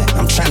keep coming.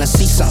 I'm tryna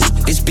see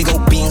something. This big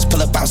old beans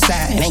pull up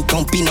outside. It ain't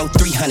gon' be no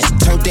 300.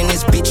 Turned in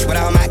this bitch with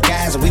all my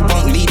guys, and we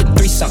won't lead a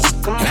threesome.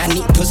 And I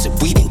need pussy,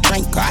 weed and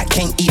drink, or I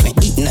can't even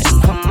eat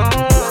nothing.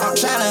 I'm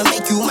tryna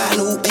make you my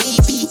new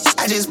baby.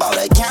 I just bought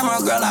a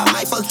camera, girl, I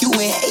might fuck you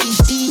in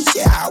HD.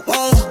 Yeah, I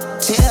won't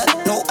tell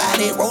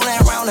nobody. Rolling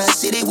around the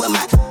city with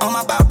my arm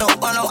about to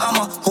run on.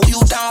 I'ma hold you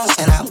down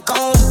and I'm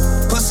gone.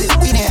 Pussy,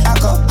 weed and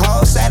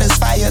alcohol,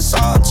 satisfy us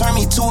all. Turn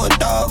me to a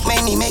dog,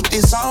 made me make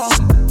this song.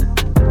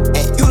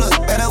 And you look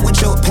better with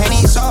your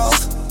panties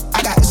off.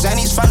 I got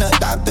Xannies from the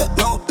doctor,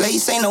 no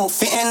lace, ain't no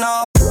fitting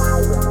off.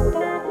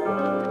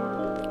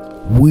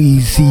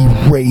 Weezy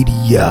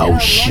Radio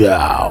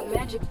Show.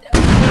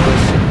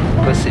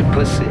 Pussy,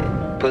 pussy,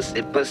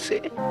 pussy,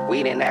 pussy.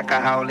 Weed and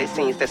alcohol, it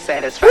seems to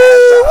satisfy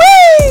us all.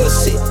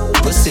 Pussy,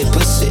 pussy,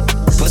 pussy,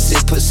 pussy,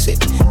 pussy.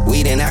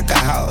 Weed and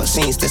alcohol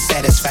seems to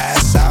satisfy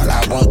us all.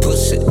 I want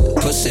pussy,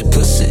 pussy,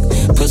 pussy,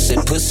 pussy,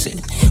 pussy.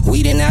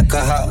 Weed and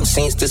alcohol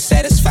seems to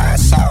satisfy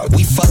us all.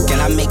 We fucking,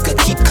 I make her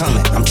keep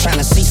coming. I'm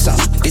tryna see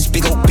something. This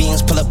big old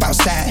beans pull up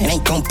outside. It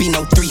ain't gon' be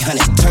no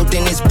 300. Turned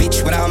in this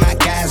bitch with all my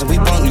guys, and we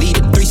won't lead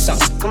a threesome.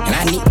 And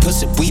I need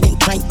pussy, weed and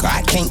drink, or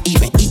I can't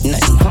even eat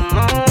nothing.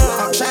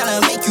 I'm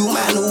tryna make you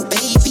my new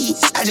baby.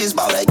 I just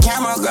bought a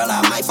camera, girl,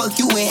 I might fuck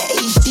you in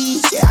HD.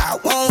 Yeah, I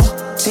won't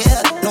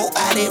tell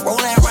nobody.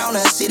 Rolling around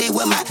the city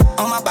with my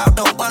arm about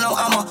to run on.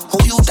 I'ma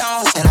hold you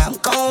down and I'm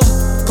gone.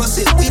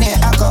 Pussy, weed and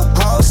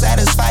alcohol,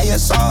 satisfy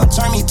us all.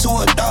 Turn me to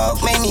a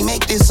dog, made me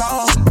make this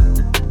song.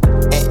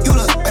 And you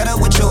look better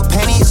with your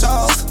panties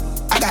off.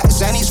 I got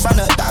Xannies from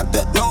the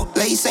doctor, no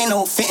lace, ain't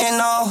no fitting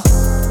off.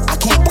 I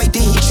can't wait to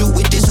hit you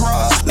with this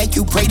raw. Make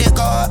you pray to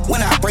God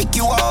when I break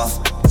you off.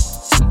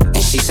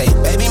 And she say,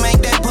 baby,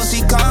 make that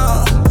pussy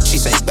come. She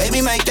say,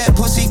 baby, make that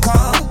pussy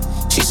come.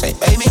 She say,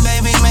 baby,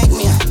 baby, make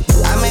me.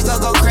 I make her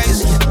go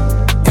crazy.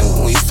 And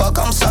when we fuck,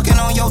 I'm sucking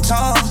on your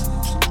tongue.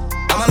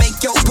 I'ma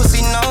make your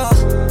pussy numb.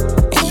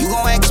 And you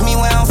gon' ask me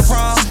where I'm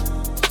from.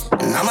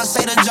 And I'ma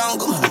say the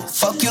jungle.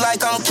 Fuck you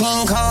like I'm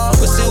King Kong.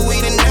 Pussy,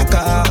 weed, and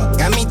alcohol.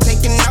 Got me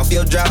taking off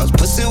your drawers.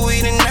 Pussy,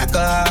 weed, and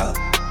alcohol.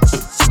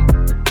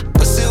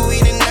 Pussy,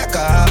 weed, and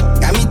alcohol.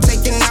 Got me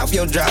taking off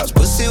your drawers.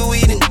 Pussy,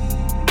 weed, and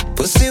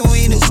pussy,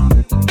 weed, and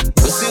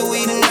pussy,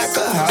 weed, and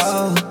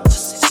alcohol.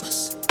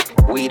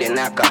 Weed and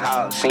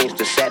alcohol seems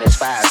to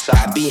satisfy us all.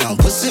 I be on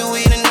pussy,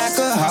 weed, and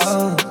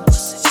alcohol.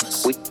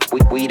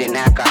 Weed and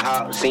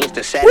alcohol seems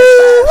to satisfy us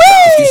all.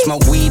 If you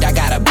smoke weed, I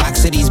got a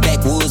box of these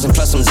backwoods and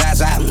plus some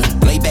Zaza.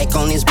 Lay back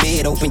on this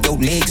bed, open your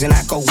legs, and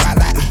I go wild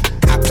out.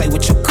 I play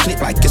with your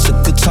clip like it's a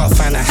guitar,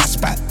 find a hot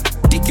spot.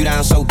 Dick you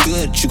down so good.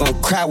 good, you gon'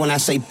 cry when I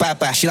say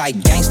bye-bye. She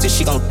like gangster,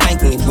 she gon'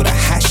 thank me with a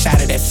hot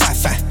shot of that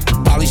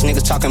 5-5. All these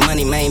niggas talking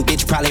money, main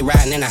bitch probably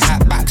riding in a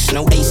hot box.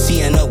 No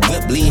AC and no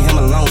whip, leave him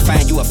alone,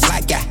 find you a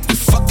fly guy. You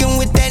fucking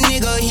with that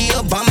nigga, he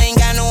a bum, ain't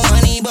got no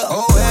money, but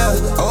oh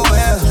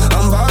well.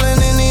 I'm ballin'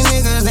 in these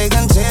niggas, they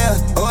can tell.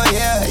 Oh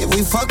yeah, if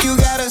we fuck, you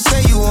gotta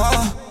say you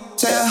won't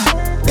tell.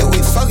 If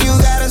we fuck, you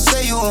gotta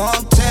say you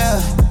won't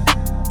tell.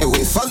 If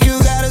we fuck, you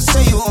gotta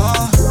say you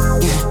won't.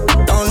 Yeah.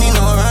 Don't need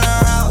no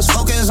runarounds,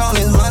 focus on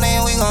this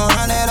money, we gon'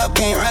 run it up,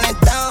 can't run it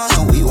down,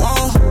 no we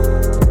won't.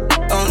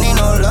 Don't need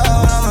no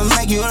love, I'ma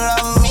make you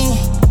love me.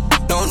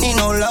 Don't need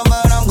no love,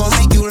 but I'm gon'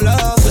 make you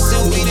love. Pussy,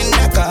 weed, and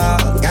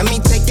alcohol, got me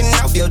taking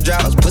off your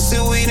drawers. Pussy,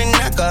 weed, and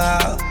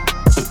alcohol.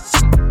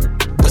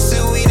 Pussy,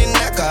 weed, and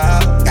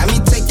alcohol, got me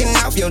taking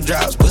off your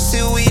drawers.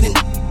 Pussy, weed, and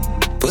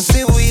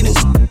pussy, weed, and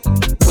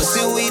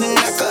pussy, weed, and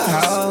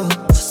alcohol.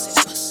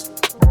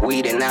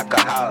 Weed and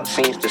alcohol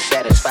seems to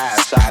satisfy,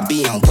 so I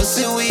be on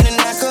pussy, weed, and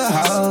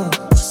alcohol.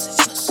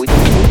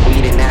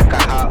 Weed and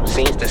alcohol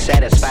seems to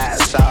satisfy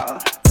us all.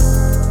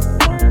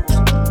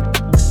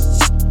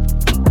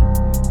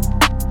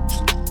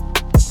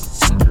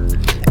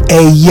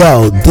 Hey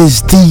yo,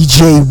 this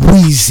DJ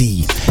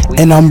Weezy,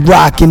 and I'm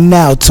rocking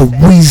out to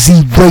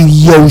Weezy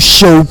Radio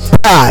Show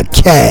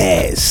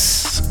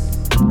Podcast.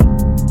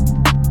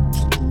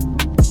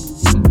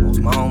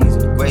 My homies in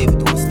the grave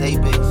doing stay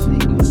big.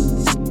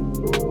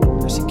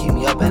 That shit keep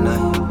me up at night.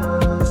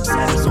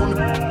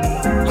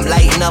 I'm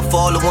lighting up for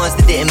all the ones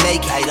that didn't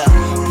make it.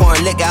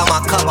 Pouring liquor out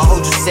my cup, I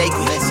hold you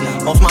sacred.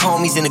 Most my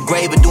homies in the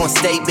grave are doing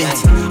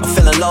statements. I'm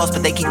feeling lost,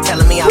 but they keep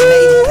telling me I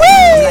made it.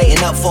 I'm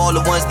lighting up for all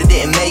the ones that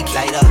didn't make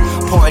it.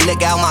 Pouring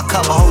liquor out my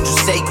cup, I hold you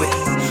sacred.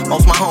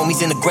 Most my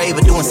homies in the grave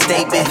are doing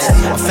statements.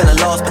 I'm feeling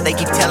lost, but they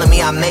keep telling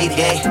me I made it.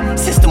 Yeah.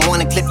 System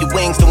wanna clip your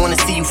wings, don't wanna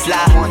see you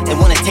fly. They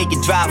wanna take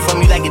your drive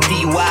from you like a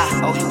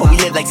DUI. But we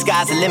live like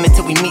sky's the limit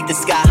till we meet the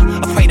sky.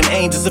 I pray them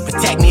angels will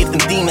protect me if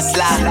them demons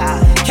slide.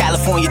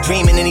 California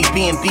dreaming in these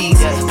B&Bs.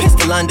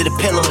 Pistol under the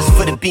pillow just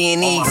for the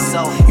B&Es.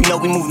 You know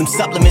we move them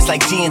supplements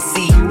like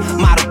GNC.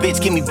 Model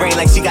bitch give me brain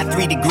like she got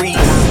 3 degrees.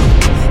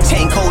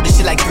 Chain cold, this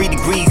shit like 3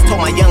 degrees.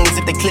 Told my youngins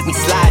if they clip me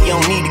slide, you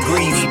don't need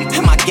degrees.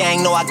 And my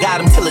gang know I got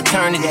them till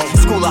eternity.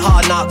 School of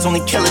hard knocks,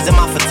 only killers in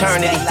my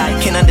fraternity.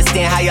 Can't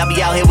understand how y'all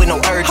be out here with no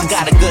urgency. I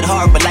got a good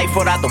heart, but life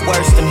brought out the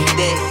worst of me.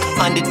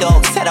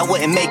 Underdog, said I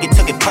wouldn't make it,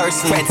 took it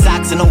personally. Red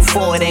socks in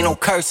 04, it ain't no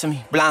cursing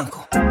me.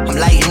 Blanco. I'm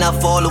lighting up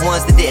for all the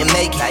ones that didn't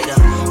make it.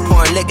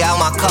 Pouring liquor out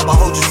my cup, I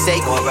hold you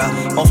sacred.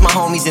 Most my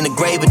homies in the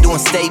grave are doing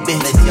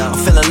statements. I'm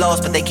feeling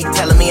lost, but they keep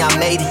telling me I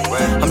made it.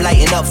 I'm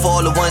lighting up for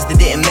all the ones that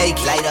didn't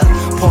make it.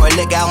 Pouring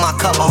liquor out my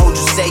cup, I hold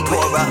you sacred.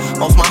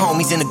 Most my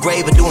homies in the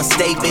grave are doing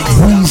statements.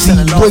 Weezy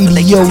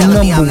Radio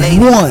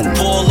 #1.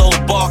 Pour a little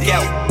bark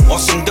out, or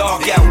some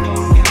dark out.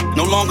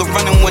 No longer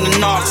running when the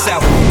knocks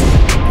out.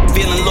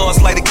 Feeling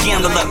lost, light a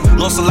candle up.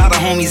 Lost a lot of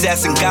homies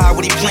asking God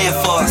what he planned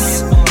for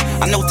us.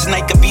 I know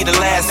tonight could be the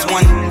last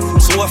one.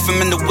 So if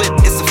I'm in the whip,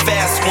 it's a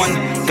fast one.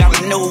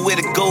 Gotta know where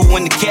to go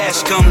when the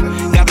cash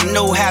come. Gotta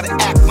know how to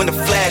act when the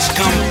flash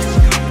come.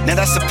 Now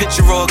that's a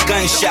picture of a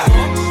gunshot.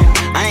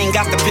 I ain't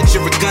got the picture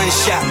of a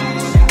gunshot.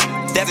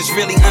 That is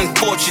really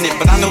unfortunate,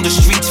 but I know the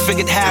streets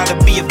figured how to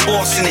be a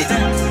boss in it.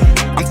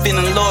 I'm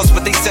feeling lost,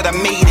 but they said I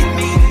made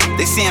it.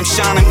 They say I'm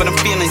shining, but I'm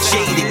feeling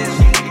jaded.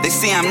 They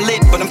say I'm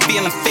lit, but I'm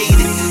feeling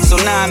faded. So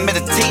now I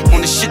meditate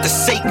on the shit that's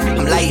sacred.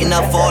 I'm lighting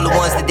up for all the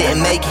ones that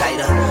didn't make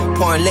it.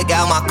 Pouring liquor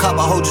out my cup,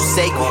 I hold you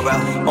sacred.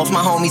 Most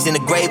my homies in the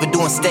grave are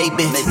doing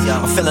statements.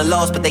 I'm feeling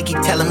lost, but they keep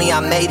telling me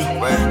I made it.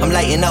 I'm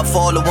lighting up for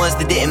all the ones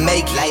that didn't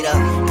make it.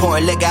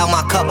 Pouring liquor out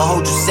my cup, I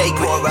hold you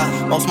sacred.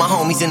 Most my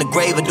homies in the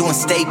grave are doing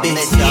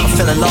statements. I'm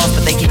feeling lost,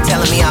 but they keep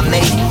telling me I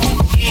made it.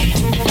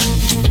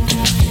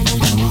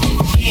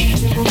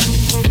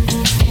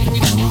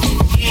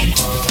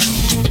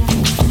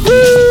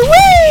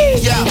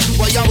 Yeah,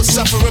 while y'all was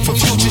suffering from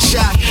future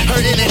shock,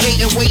 hurting and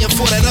hating, waiting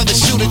for that other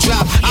shoe to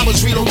drop, I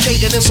was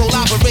relocating this whole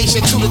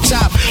operation to the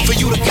top for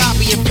you to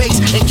copy and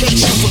paste in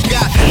case you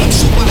forgot. I'm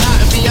super hot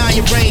and beyond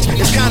your range.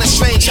 It's kinda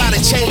strange how to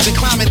change the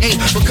climate ain't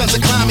because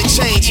of climate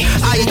change.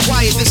 I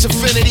acquired this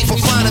affinity for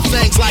finer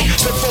things like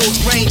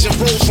pitfalls, range, and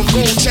rules from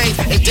gold chains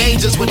and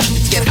dangers when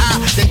get high,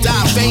 then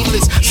die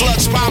fameless.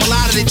 Slugs spiral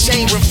out of the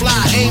chamber and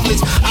fly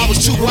aimless. I was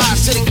too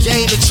wise to the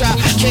game to try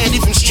candy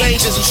from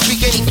strangers who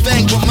speak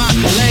anything but my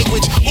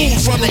language. Ooh,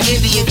 from the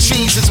Indian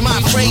trees is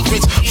my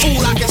fragrance.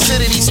 Fool, I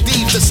consider these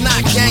thieves, it's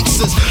not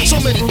gangsters. So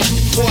many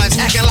boys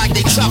acting like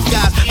they tough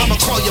guys. I'ma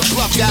call you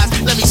bluff, guys.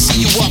 Let me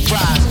see you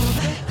uprise.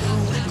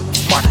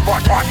 What?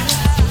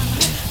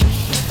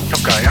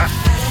 Okay, huh?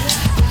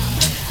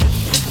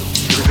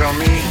 You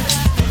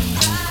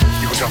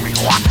can tell me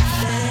what?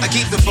 I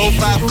Keep the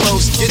 4-5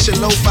 close, get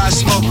your lo-fi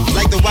smoke.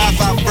 Like the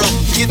Wi-Fi broke,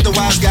 get the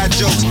wise got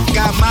jokes.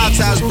 Got mob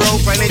ties, bro,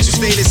 financial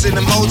status in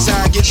the multi.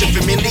 Get your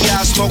familiar,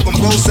 smoke on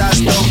both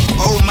sides, though.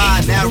 Oh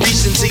my, now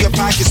reach into your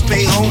pockets,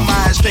 pay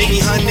homage. Pay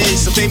me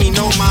hundreds, so pay me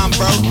no mind,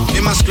 bro.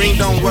 Then my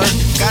screen don't work,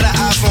 got an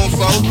iPhone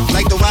 4.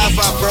 Like the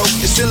Wi-Fi broke,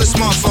 it's still a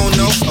smartphone,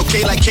 no.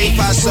 Okay, like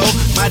K-Paso,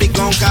 mighty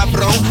gon'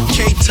 cabron.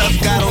 K-Tough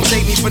guy, don't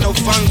take me for no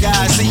fun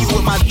guy. See you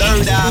with my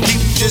third eye, beat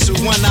you just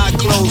with one eye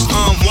closed.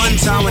 One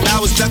time when I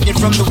was ducking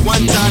from the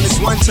one time, this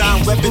one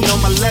time weapon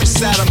on my left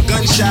side, I'm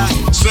gunshot.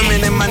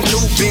 Swimming in my new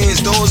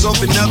bins, doors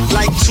open up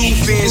like 2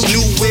 fins.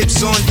 New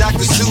whips on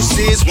Dr.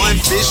 Seuss's. 1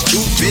 fish, 2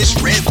 fish,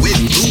 red whip,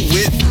 blue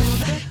whip.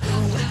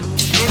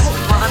 This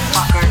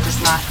motherfucker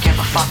does not give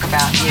a fuck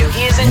about you.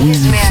 He isn't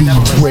his man.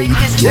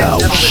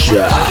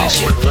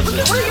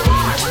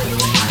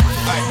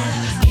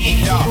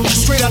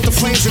 Straight out the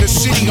flames of the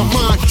city of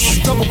mine.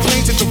 Double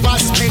planes at the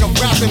rises, paint a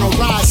rapping on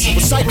rise.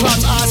 With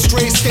Cyclops eyes,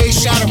 straight stage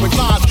shattering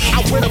live. I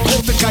wear the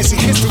poltergeist in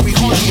history,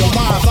 hardly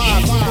alive.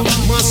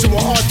 Monster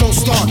with art don't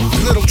start.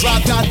 Little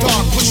drive, die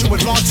dark. Push you in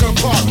long-term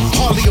park.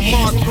 Hardly a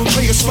mark.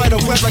 Play a spider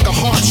web like a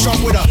heart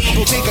sharp with a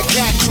bodega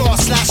cat claw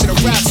slashing a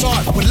rap's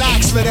art.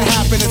 Relax, let it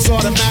happen, it's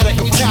automatic.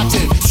 I'm tapped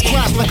in.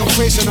 Scrap like I'm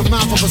facing the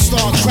mouth of a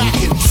star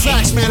cracking.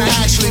 Facts, man, I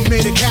actually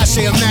made a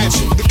cachet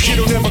imagine. The kid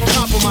who never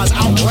compromise,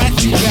 outrack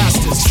you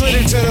bastards. Slid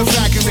into the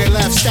vacuum, they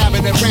left,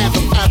 stabbing at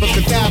random.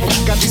 Abracadabra,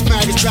 got these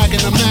maggots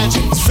dragging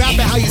imagine. It's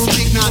vapid how you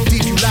speak, not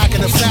deep, you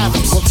lacking the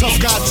fathoms. Well, tough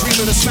guy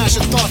dreaming of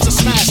smashing thoughts to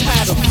smash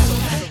atoms.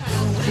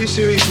 Are you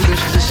serious with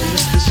this?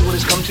 This is what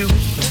it's come to?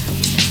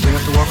 We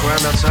have to walk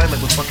around outside like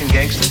we're fucking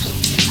gangsters?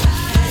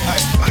 I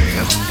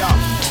am.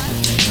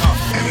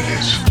 And it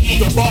is.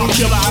 The bar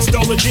killer, I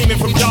stole a demon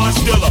from Don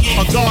Stiller.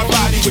 A guard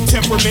body with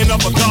temperament of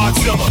a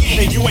Godzilla.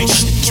 And you ain't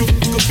shit, you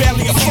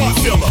barely a front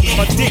filler.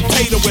 A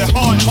dictator with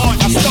hard heart,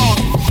 I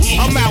starve.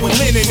 I'm out with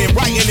linen and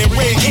writing in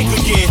red ink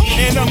again.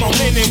 And I'm on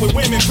linen with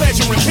women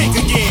pleasuring pink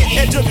again.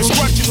 Edge of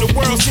destruction, the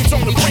world sits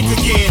on the brink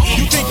again.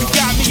 You think you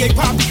got me, hey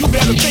Poppy, you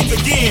better think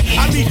again.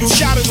 I leave you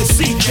shot in the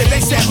seat that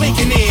they sat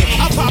Lincoln in.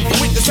 I pop you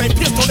with the same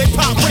pistol they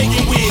pop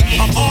Reagan with.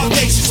 I'm all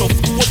nation, so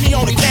with me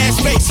on a cash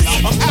basis.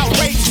 I'm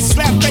outrageous,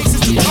 slap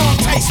faces to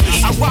tongue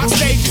tasteless. I rock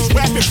stages,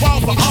 rapping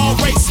ball for all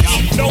races.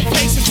 No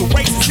patience with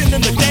racism in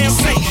the damn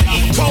Satan.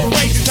 Cold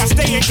rages, I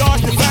stay in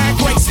God's divine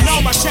grace. And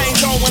all my chains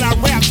on when I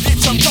rap,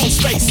 bitch, I'm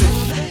ghost facing.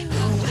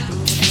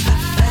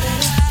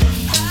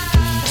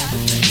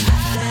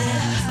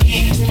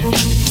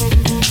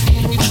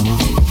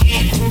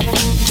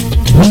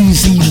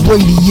 Weezy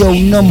Radio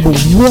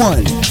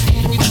 #1.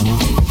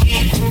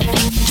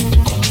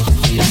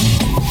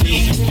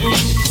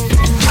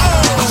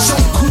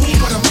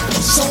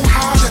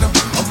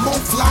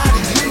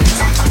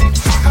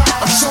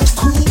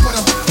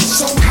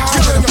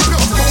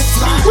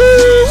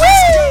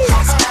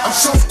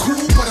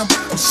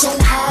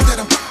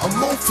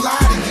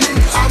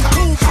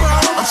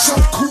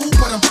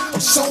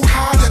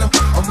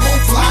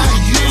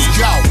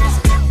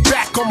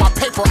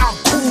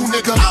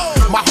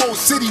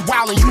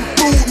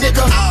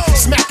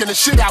 The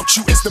shit out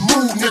you, it's the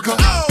mood, nigga.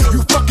 You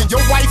fucking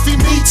your wifey,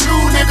 me too,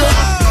 nigga.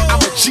 I'm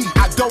a G,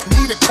 I don't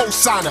need a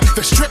cosigner.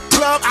 The strip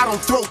club, I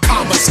don't throw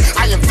commas.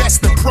 I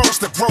invest in pros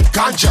that grow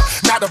ganja.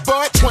 Now the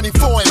bud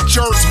 24 and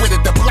jurors with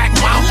it, the black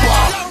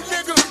mamba.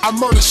 I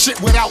murder shit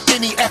without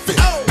any effort.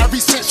 Ever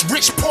since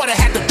Rich Porter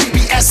had the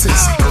BBS's.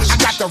 I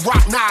got the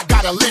rock, now I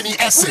got a Lenny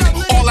Essence.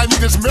 All I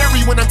need is Mary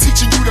when I'm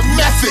teaching you the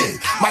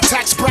method. My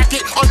tax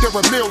bracket under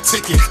a meal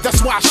ticket. That's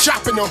why I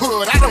shop in the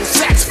hood, I don't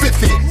sax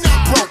 50.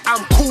 Bro,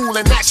 I'm cool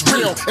and that's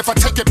real. If I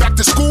take it back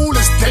to school,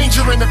 it's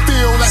danger in the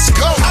field, let's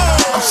go.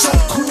 I'm so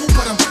cool,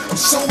 but I'm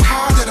so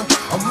high that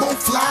I'm more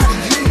fly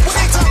than you. What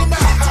they talking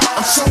about?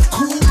 I'm so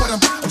cool, but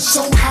I'm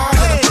so high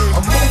that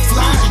I'm more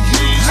fly than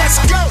you. Let's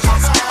go.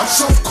 I'm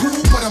so cool,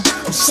 but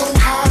I'm so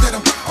high that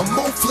I'm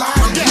more fly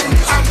than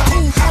you. I'm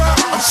cool, bro.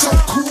 I'm so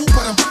cool,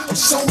 but I'm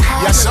so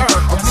high that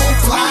I'm more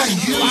fly than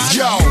you.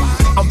 Yo,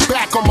 I'm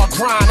back on my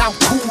grind, I'm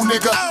cool,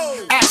 nigga.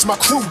 Ask my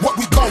crew what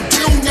we gon'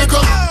 do,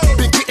 nigga.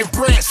 Been getting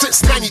bread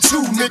since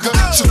 92, nigga.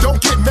 So don't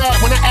get mad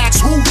when I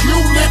ask who you,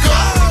 nigga.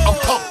 I'm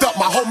pumped up,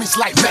 my homies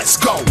like, let's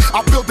go.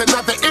 I'll build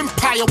another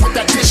empire with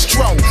that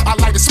distro. I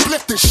light a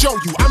spliff and show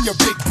you I'm your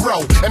big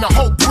bro. And I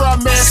hope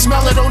bruh, man,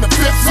 smell it on the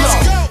 5th floor.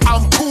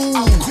 I'm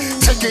cool,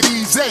 take it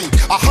easy.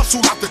 I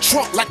hustle out the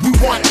trunk like we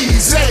want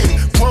easy.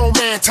 Grown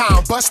man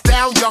time, bust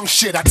down young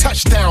shit. I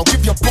touch down,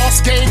 give your boss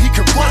game he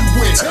can run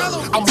with.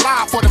 I'm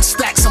live for them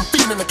stacks, I'm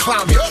feeling the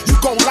climate. You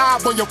go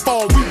live on your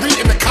phone, we read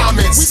in the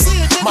comments.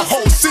 My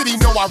whole city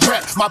know I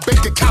rep. My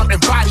bank account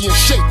and body in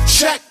shape.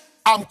 Check,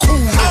 I'm cool,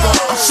 nigga.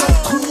 I'm so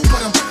cool,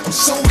 but I'm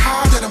so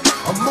high that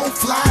I'm more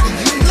fly than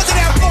you. Look at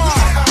that boy.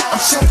 I'm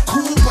so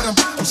cool, but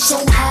I'm so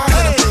high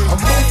that I'm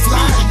more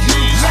fly than you.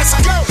 Let's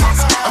go.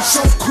 I'm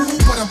so cool,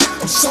 but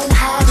I'm so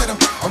high that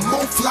I'm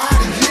more fly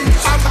than you.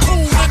 I'm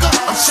cool, nigga.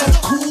 I'm so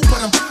cool, but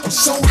I'm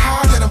so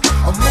high that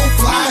I'm more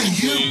fly than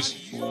you.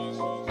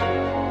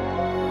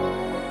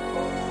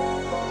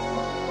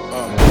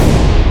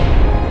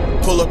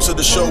 Pull up to the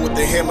the show with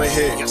the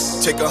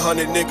hammerhead. Take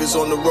 100 niggas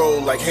on the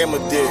road like Hammer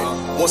did.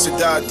 Once it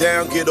died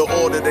down, get an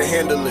order to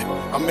handle it.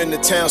 I'm in the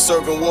town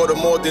serving water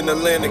more than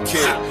Atlanta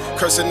kid.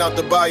 Cursing out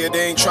the buyer,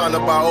 they ain't trying to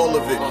buy all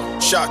of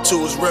it. Shot to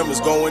his rim is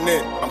going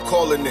in, I'm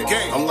calling it.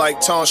 I'm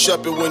like Tom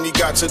Shepard when he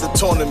got to the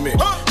tournament.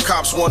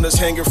 Cops want us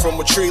hanging from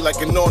a tree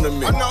like an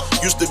ornament.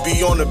 Used to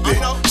be on a bit,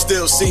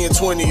 still seeing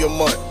 20 a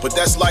month. But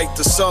that's like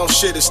the some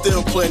shit is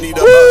still plenty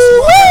to us.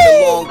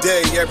 Had a long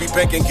day, every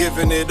bank ain't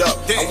giving it up.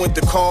 I went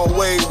to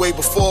Conway way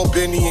before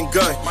Benny and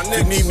Gunn.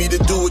 If you need me to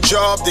do a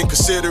job, then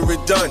consider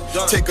it done.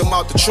 Take them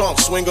out the trunk,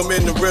 swing them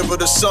in the river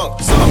to sunk.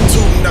 I'm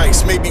too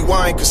nice, maybe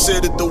why I ain't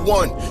considered the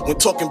one. When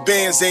talking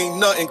bands ain't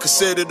nothing,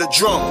 considered a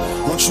drum.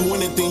 Once you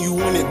win it, then you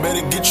win it,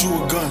 better get you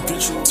a gun.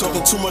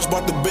 Talking too much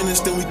about the business,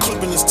 then we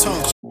clipping his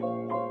tongue.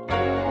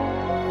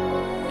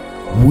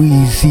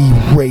 Weezy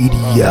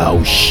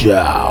Radio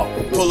Show.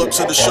 Pull up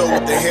to the show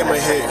with the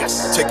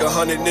hammerheads. Take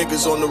 100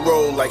 niggas on the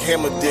road like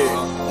Hammer did.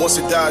 Once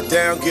it died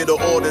down, get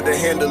an order to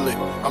handle it.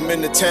 I'm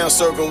in the town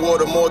serving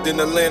water more than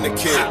Atlanta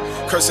kid.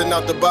 Cursing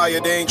out the buyer,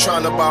 they ain't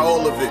trying to buy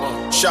all of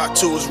it. Shot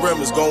to his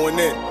rim is going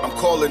in, I'm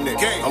calling it.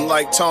 I'm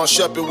like Tom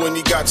Shepard when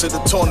he got to the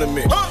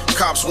tournament.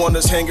 Cops want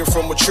us hanging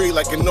from a tree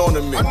like an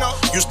ornament.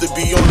 Used to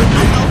be on the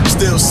bit,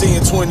 still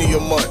seeing 20 a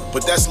month.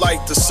 But that's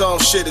like the some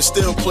shit is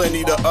still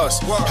plenty to us.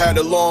 Had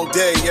a long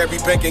day, every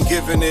bank ain't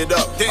giving it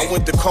up. I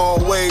went to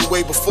Conway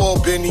way before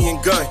Benny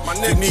and Gunn.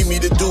 If you need me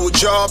to do a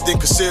job, then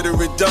consider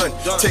it done.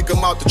 Take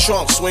them out the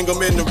trunk, swing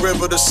them in the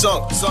river to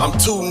sunk. I'm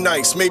too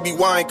nice, maybe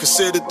why I ain't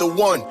considered the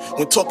one.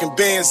 When talking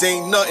bands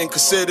ain't nothing,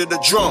 considered a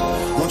drum.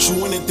 Once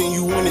you win it, then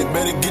you win it,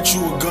 better get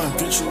you a gun.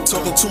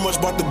 Talking too much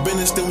about the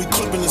business, then we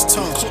clipping his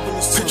tongue.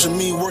 Picture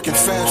me working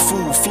fast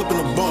food, flipping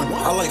a bun.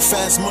 I like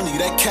fast money,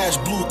 that cash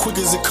blue quick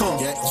as it come.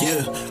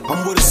 Yeah,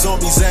 I'm where the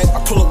zombies at. I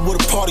pull up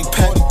with a party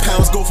pack.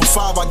 Pounds go for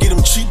 5, I get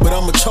them cheap, but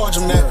I'ma charge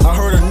them that. I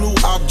heard a new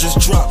op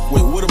just dropped.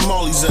 Wait, where the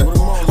mollies at?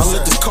 I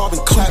let this carbon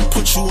clap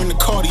put you in the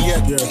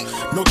cardiac.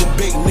 No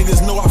debate,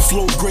 niggas know I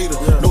flow greater.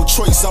 No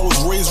choice, I was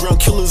raised around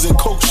killers and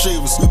coke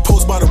shavers. We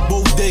post by the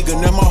bodega,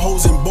 now my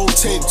hoes in both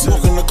tapes.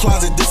 Walk in the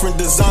closet, different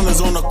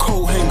designers on a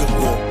coat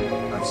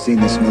hanger. I've seen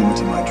this moment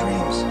in my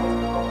dreams.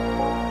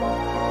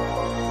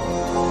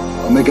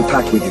 I'll make a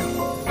pact with you.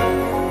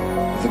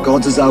 With the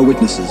gods as our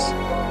witnesses,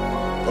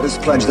 let us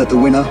pledge that the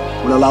winner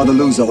will allow the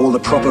loser all the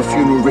proper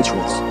funeral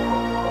rituals.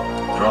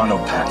 There are no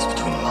pacts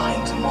between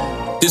lions and men.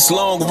 This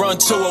long run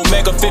to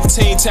Omega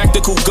 15,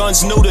 tactical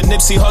guns new to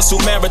Nipsey Hussle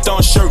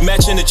marathon shirt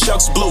matching the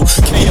Chuck's blue.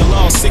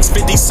 K-Along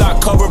 650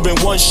 sock cover in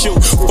one shoe.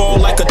 Fall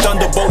like a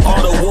thunderbolt,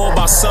 Art of War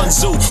by Sun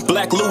Tzu.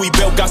 Black Louis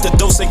belt got the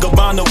Dolce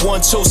Gabbana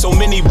 1-2. So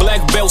many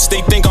black belts,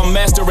 they think I'm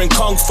mastering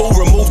Kung Fu.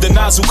 Remove the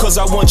nozzle cause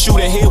I want you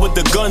to hear what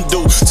the gun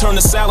do. Turn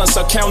the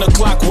silencer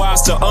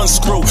counterclockwise to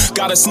unscrew.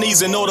 Gotta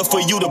sneeze in order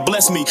for you to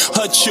bless me.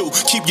 Hut you,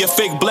 keep your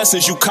fake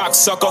blessings you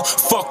cocksucker.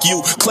 Fuck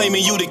you,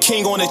 claiming you the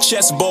king on the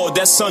chessboard.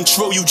 That's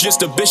untrue, you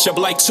just a bishop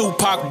like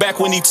Tupac back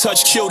when he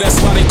touched kill. That's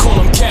why they call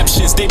them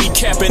captions, they be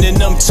capping in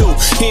them too.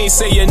 He ain't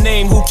say your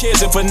name, who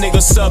cares if a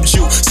nigga subs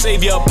you?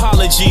 Save your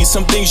apologies,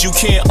 some things you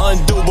can't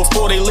undo.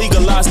 Before they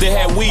legalized, they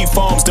had weed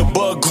farms, the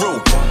bug grew.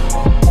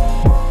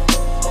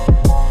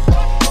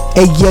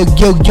 Hey yo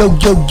yo yo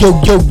yo yo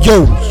yo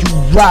yo,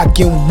 you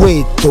rockin'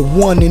 with the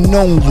one and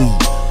only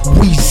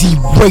Weezy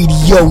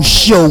Radio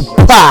Show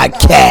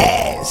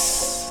Podcast.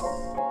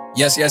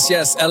 Yes,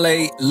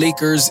 LA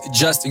Leakers,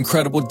 just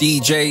incredible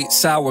DJ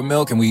Sour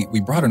Milk, and we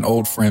brought an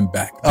old friend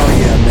back. Oh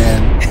yeah,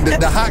 man.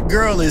 The hot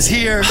girl is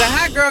here. The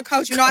hot girl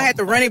coach, you know I had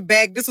to run it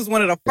back. This was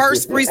one of the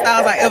first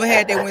freestyles I ever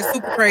had that went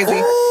super crazy. So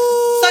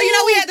you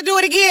know we had to do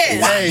it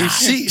again. Hey,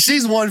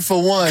 she's one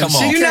for one. Come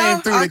on. She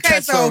came through to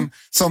catch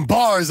some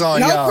bars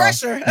on y'all. No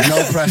pressure.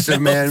 No pressure,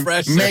 man. No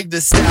pressure. Meg Thee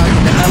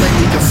Stallion, the LA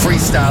Leaker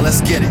freestyle.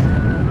 Let's get it.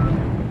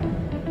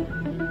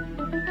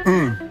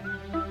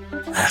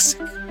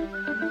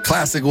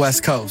 Classic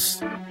West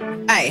Coast.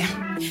 Ay,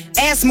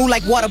 ass smooth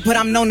like water, but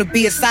I'm known to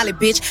be a solid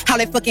bitch. How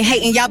that fucking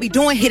hating y'all be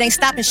doing, it ain't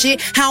stopping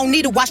shit. I don't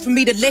need to watch for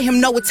me to let him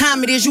know what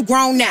time it is. You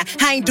grown now.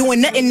 I ain't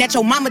doing nothing that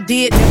your mama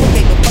did. Never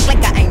gave a fuck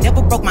like I ain't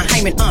never broke my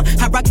hymen.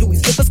 I rock Louis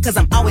slippers cause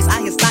I'm always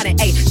out here sliding.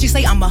 Ay, she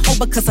say I'm a hoe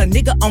because a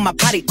nigga on my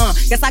body.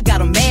 Guess I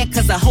got 'em mad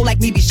cause a hoe like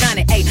me be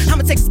shining. Ay, I'm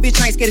a Texas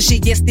bitch, I ain't scared of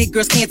shit. Yes, thick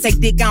girls can't take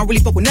dick. I don't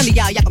really fuck with none of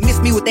y'all. Y'all can miss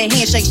me with that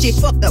handshake shit.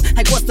 Fucked up.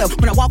 Like what's up?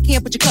 When I walk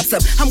in, put your cups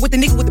up. I'm with the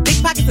nigga with the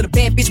big pockets or the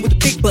bad bitch with the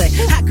big butt.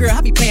 Hot girl,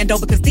 I be playing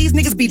dope because these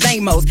niggas be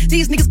lame-os.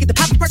 These niggas get the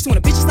poppin' perks when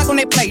a bitch is stuck on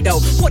that Play-Doh.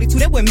 42,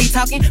 that wasn't me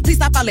talking. Please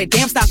stop all that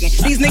damn stalking.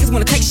 These niggas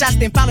wanna take shots,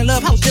 then fall in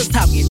love. I was just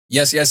talking.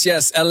 Yes,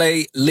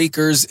 LA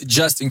Leakers,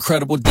 just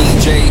incredible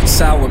DJ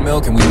Sour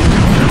Milk, and we brought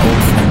an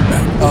old friend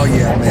back. Oh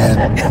yeah,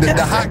 man.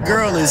 The hot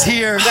girl is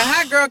here. The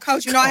hot girl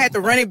coach, you know I had to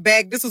run it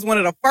back. This was one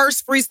of the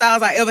first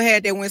freestyles I ever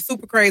had that went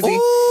super crazy.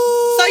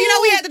 Ooh. So you know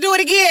we had to do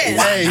it again.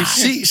 Hey,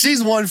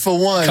 she's one for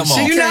one. Come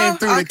on. She came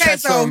through to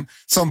catch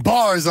some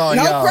bars on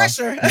y'all. No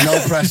pressure. No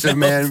pressure,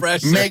 man. No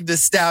pressure. Meg Thee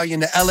Stallion,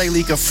 the LA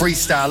Leaker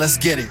freestyle. Let's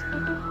get it.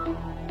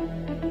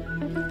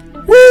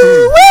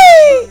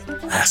 Woo-wee!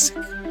 Classic.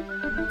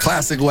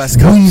 Classic West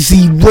Coast.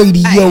 Weezy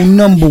Radio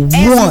number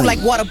Ass one. move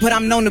like water, but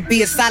I'm known to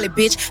be a solid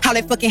bitch. How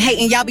they fucking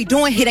hating y'all be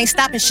doing, it ain't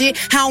stopping shit.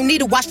 I don't need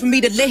to watch for me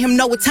to let him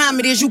know what time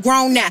it is. You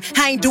grown now.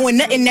 I ain't doing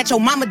nothing that your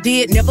mama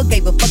did. Never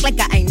gave a fuck like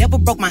I ain't never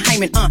broke my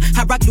hymen.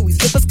 I rock Louis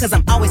slippers cause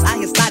I'm always out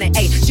here sliding.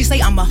 Ayy, she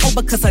say I'm a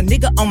hoe because a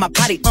nigga on my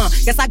body.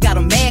 Guess I got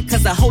her mad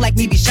cause a hoe like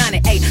me be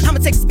shining. Ayy, I'm a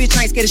Texas bitch,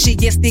 I ain't scared of shit.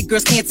 Yes, thick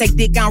girls can't take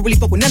dick. I don't really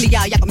fuck with none of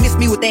y'all. Y'all can miss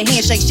me with that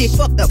handshake shit.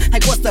 Fucked up. Hey,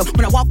 what's up?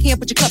 When I walk in,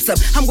 put your cups up.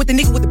 I'm with the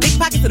nigga with the big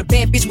pockets or the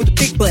bad bitch with the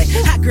big butt.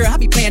 Hot girl, I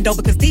be playing dope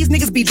because these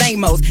niggas be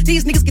lame-os.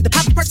 These niggas get the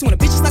poppin' perks when a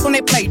bitch is stuck on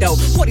that Play-Doh.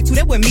 42,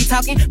 that wasn't me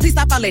talking. Please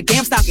stop all that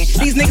damn stalking.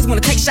 These niggas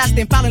wanna take shots,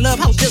 then fall in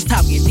love. I was just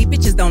talking. These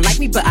bitches don't like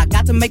me, but I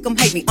got to make them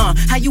hate me.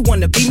 How you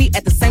wanna be me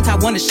at the same time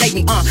wanna shake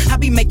me? I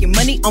be making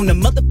money on the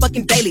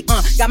motherfucking daily.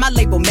 Got my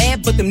label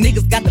mad, but them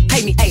niggas got to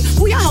pay me. Ayy,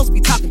 who y'all hoes be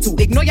talking to?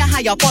 Ignore y'all how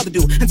y'all father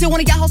do. Until one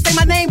of y'all hoes say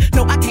my name,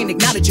 no, I can't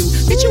acknowledge you.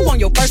 Bitch, you on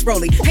your first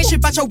rolling. Ain't shit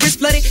about your wrist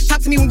flooded.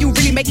 Talk to me when you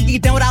really make it,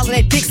 get done with all of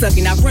that dick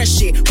sucking. I run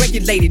shit,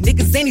 regulated.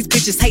 Niggas and these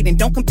bitches hating.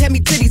 Don't compare me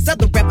to these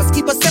other rappers.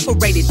 Keep us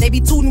separated. They be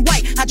tootin'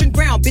 white. I drink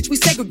brown, bitch, we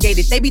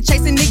segregated. They be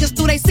chasing niggas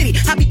through they city.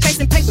 I be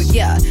chasing paper,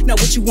 yeah. Know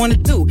what you wanna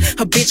do.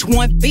 A bitch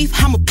want beef,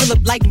 I'ma pull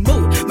up like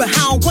move. But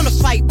I don't wanna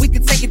fight, we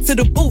can take it to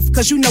the booth.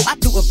 Cause you know I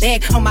threw a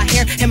bag on my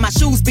hair and my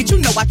shoes. Bitch, you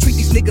know I treat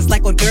these niggas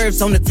like hors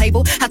d'oeuvres on the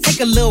table. I take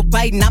a little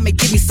bite and I may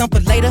give me some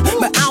for later.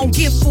 But I don't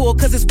get full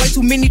cause it's way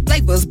too many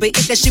flavors. But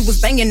if that shit was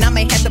banging, I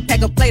may have to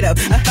pack a plate up.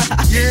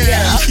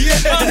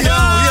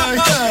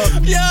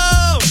 Yo.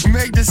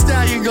 Make the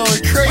stallion going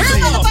crazy. Real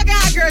motherfucking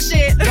hot girl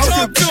shit.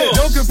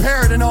 Don't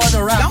compare it to no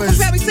other rappers.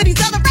 Don't compare me to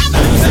these other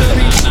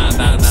rappers.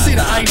 Nah. See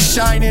the ice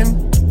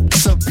shining.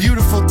 It's a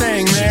beautiful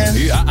thing, man.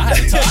 I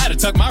had to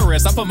tuck my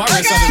wrist. I put my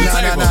wrist under the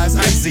table. Nah, it's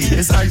icy.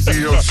 It's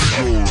icy.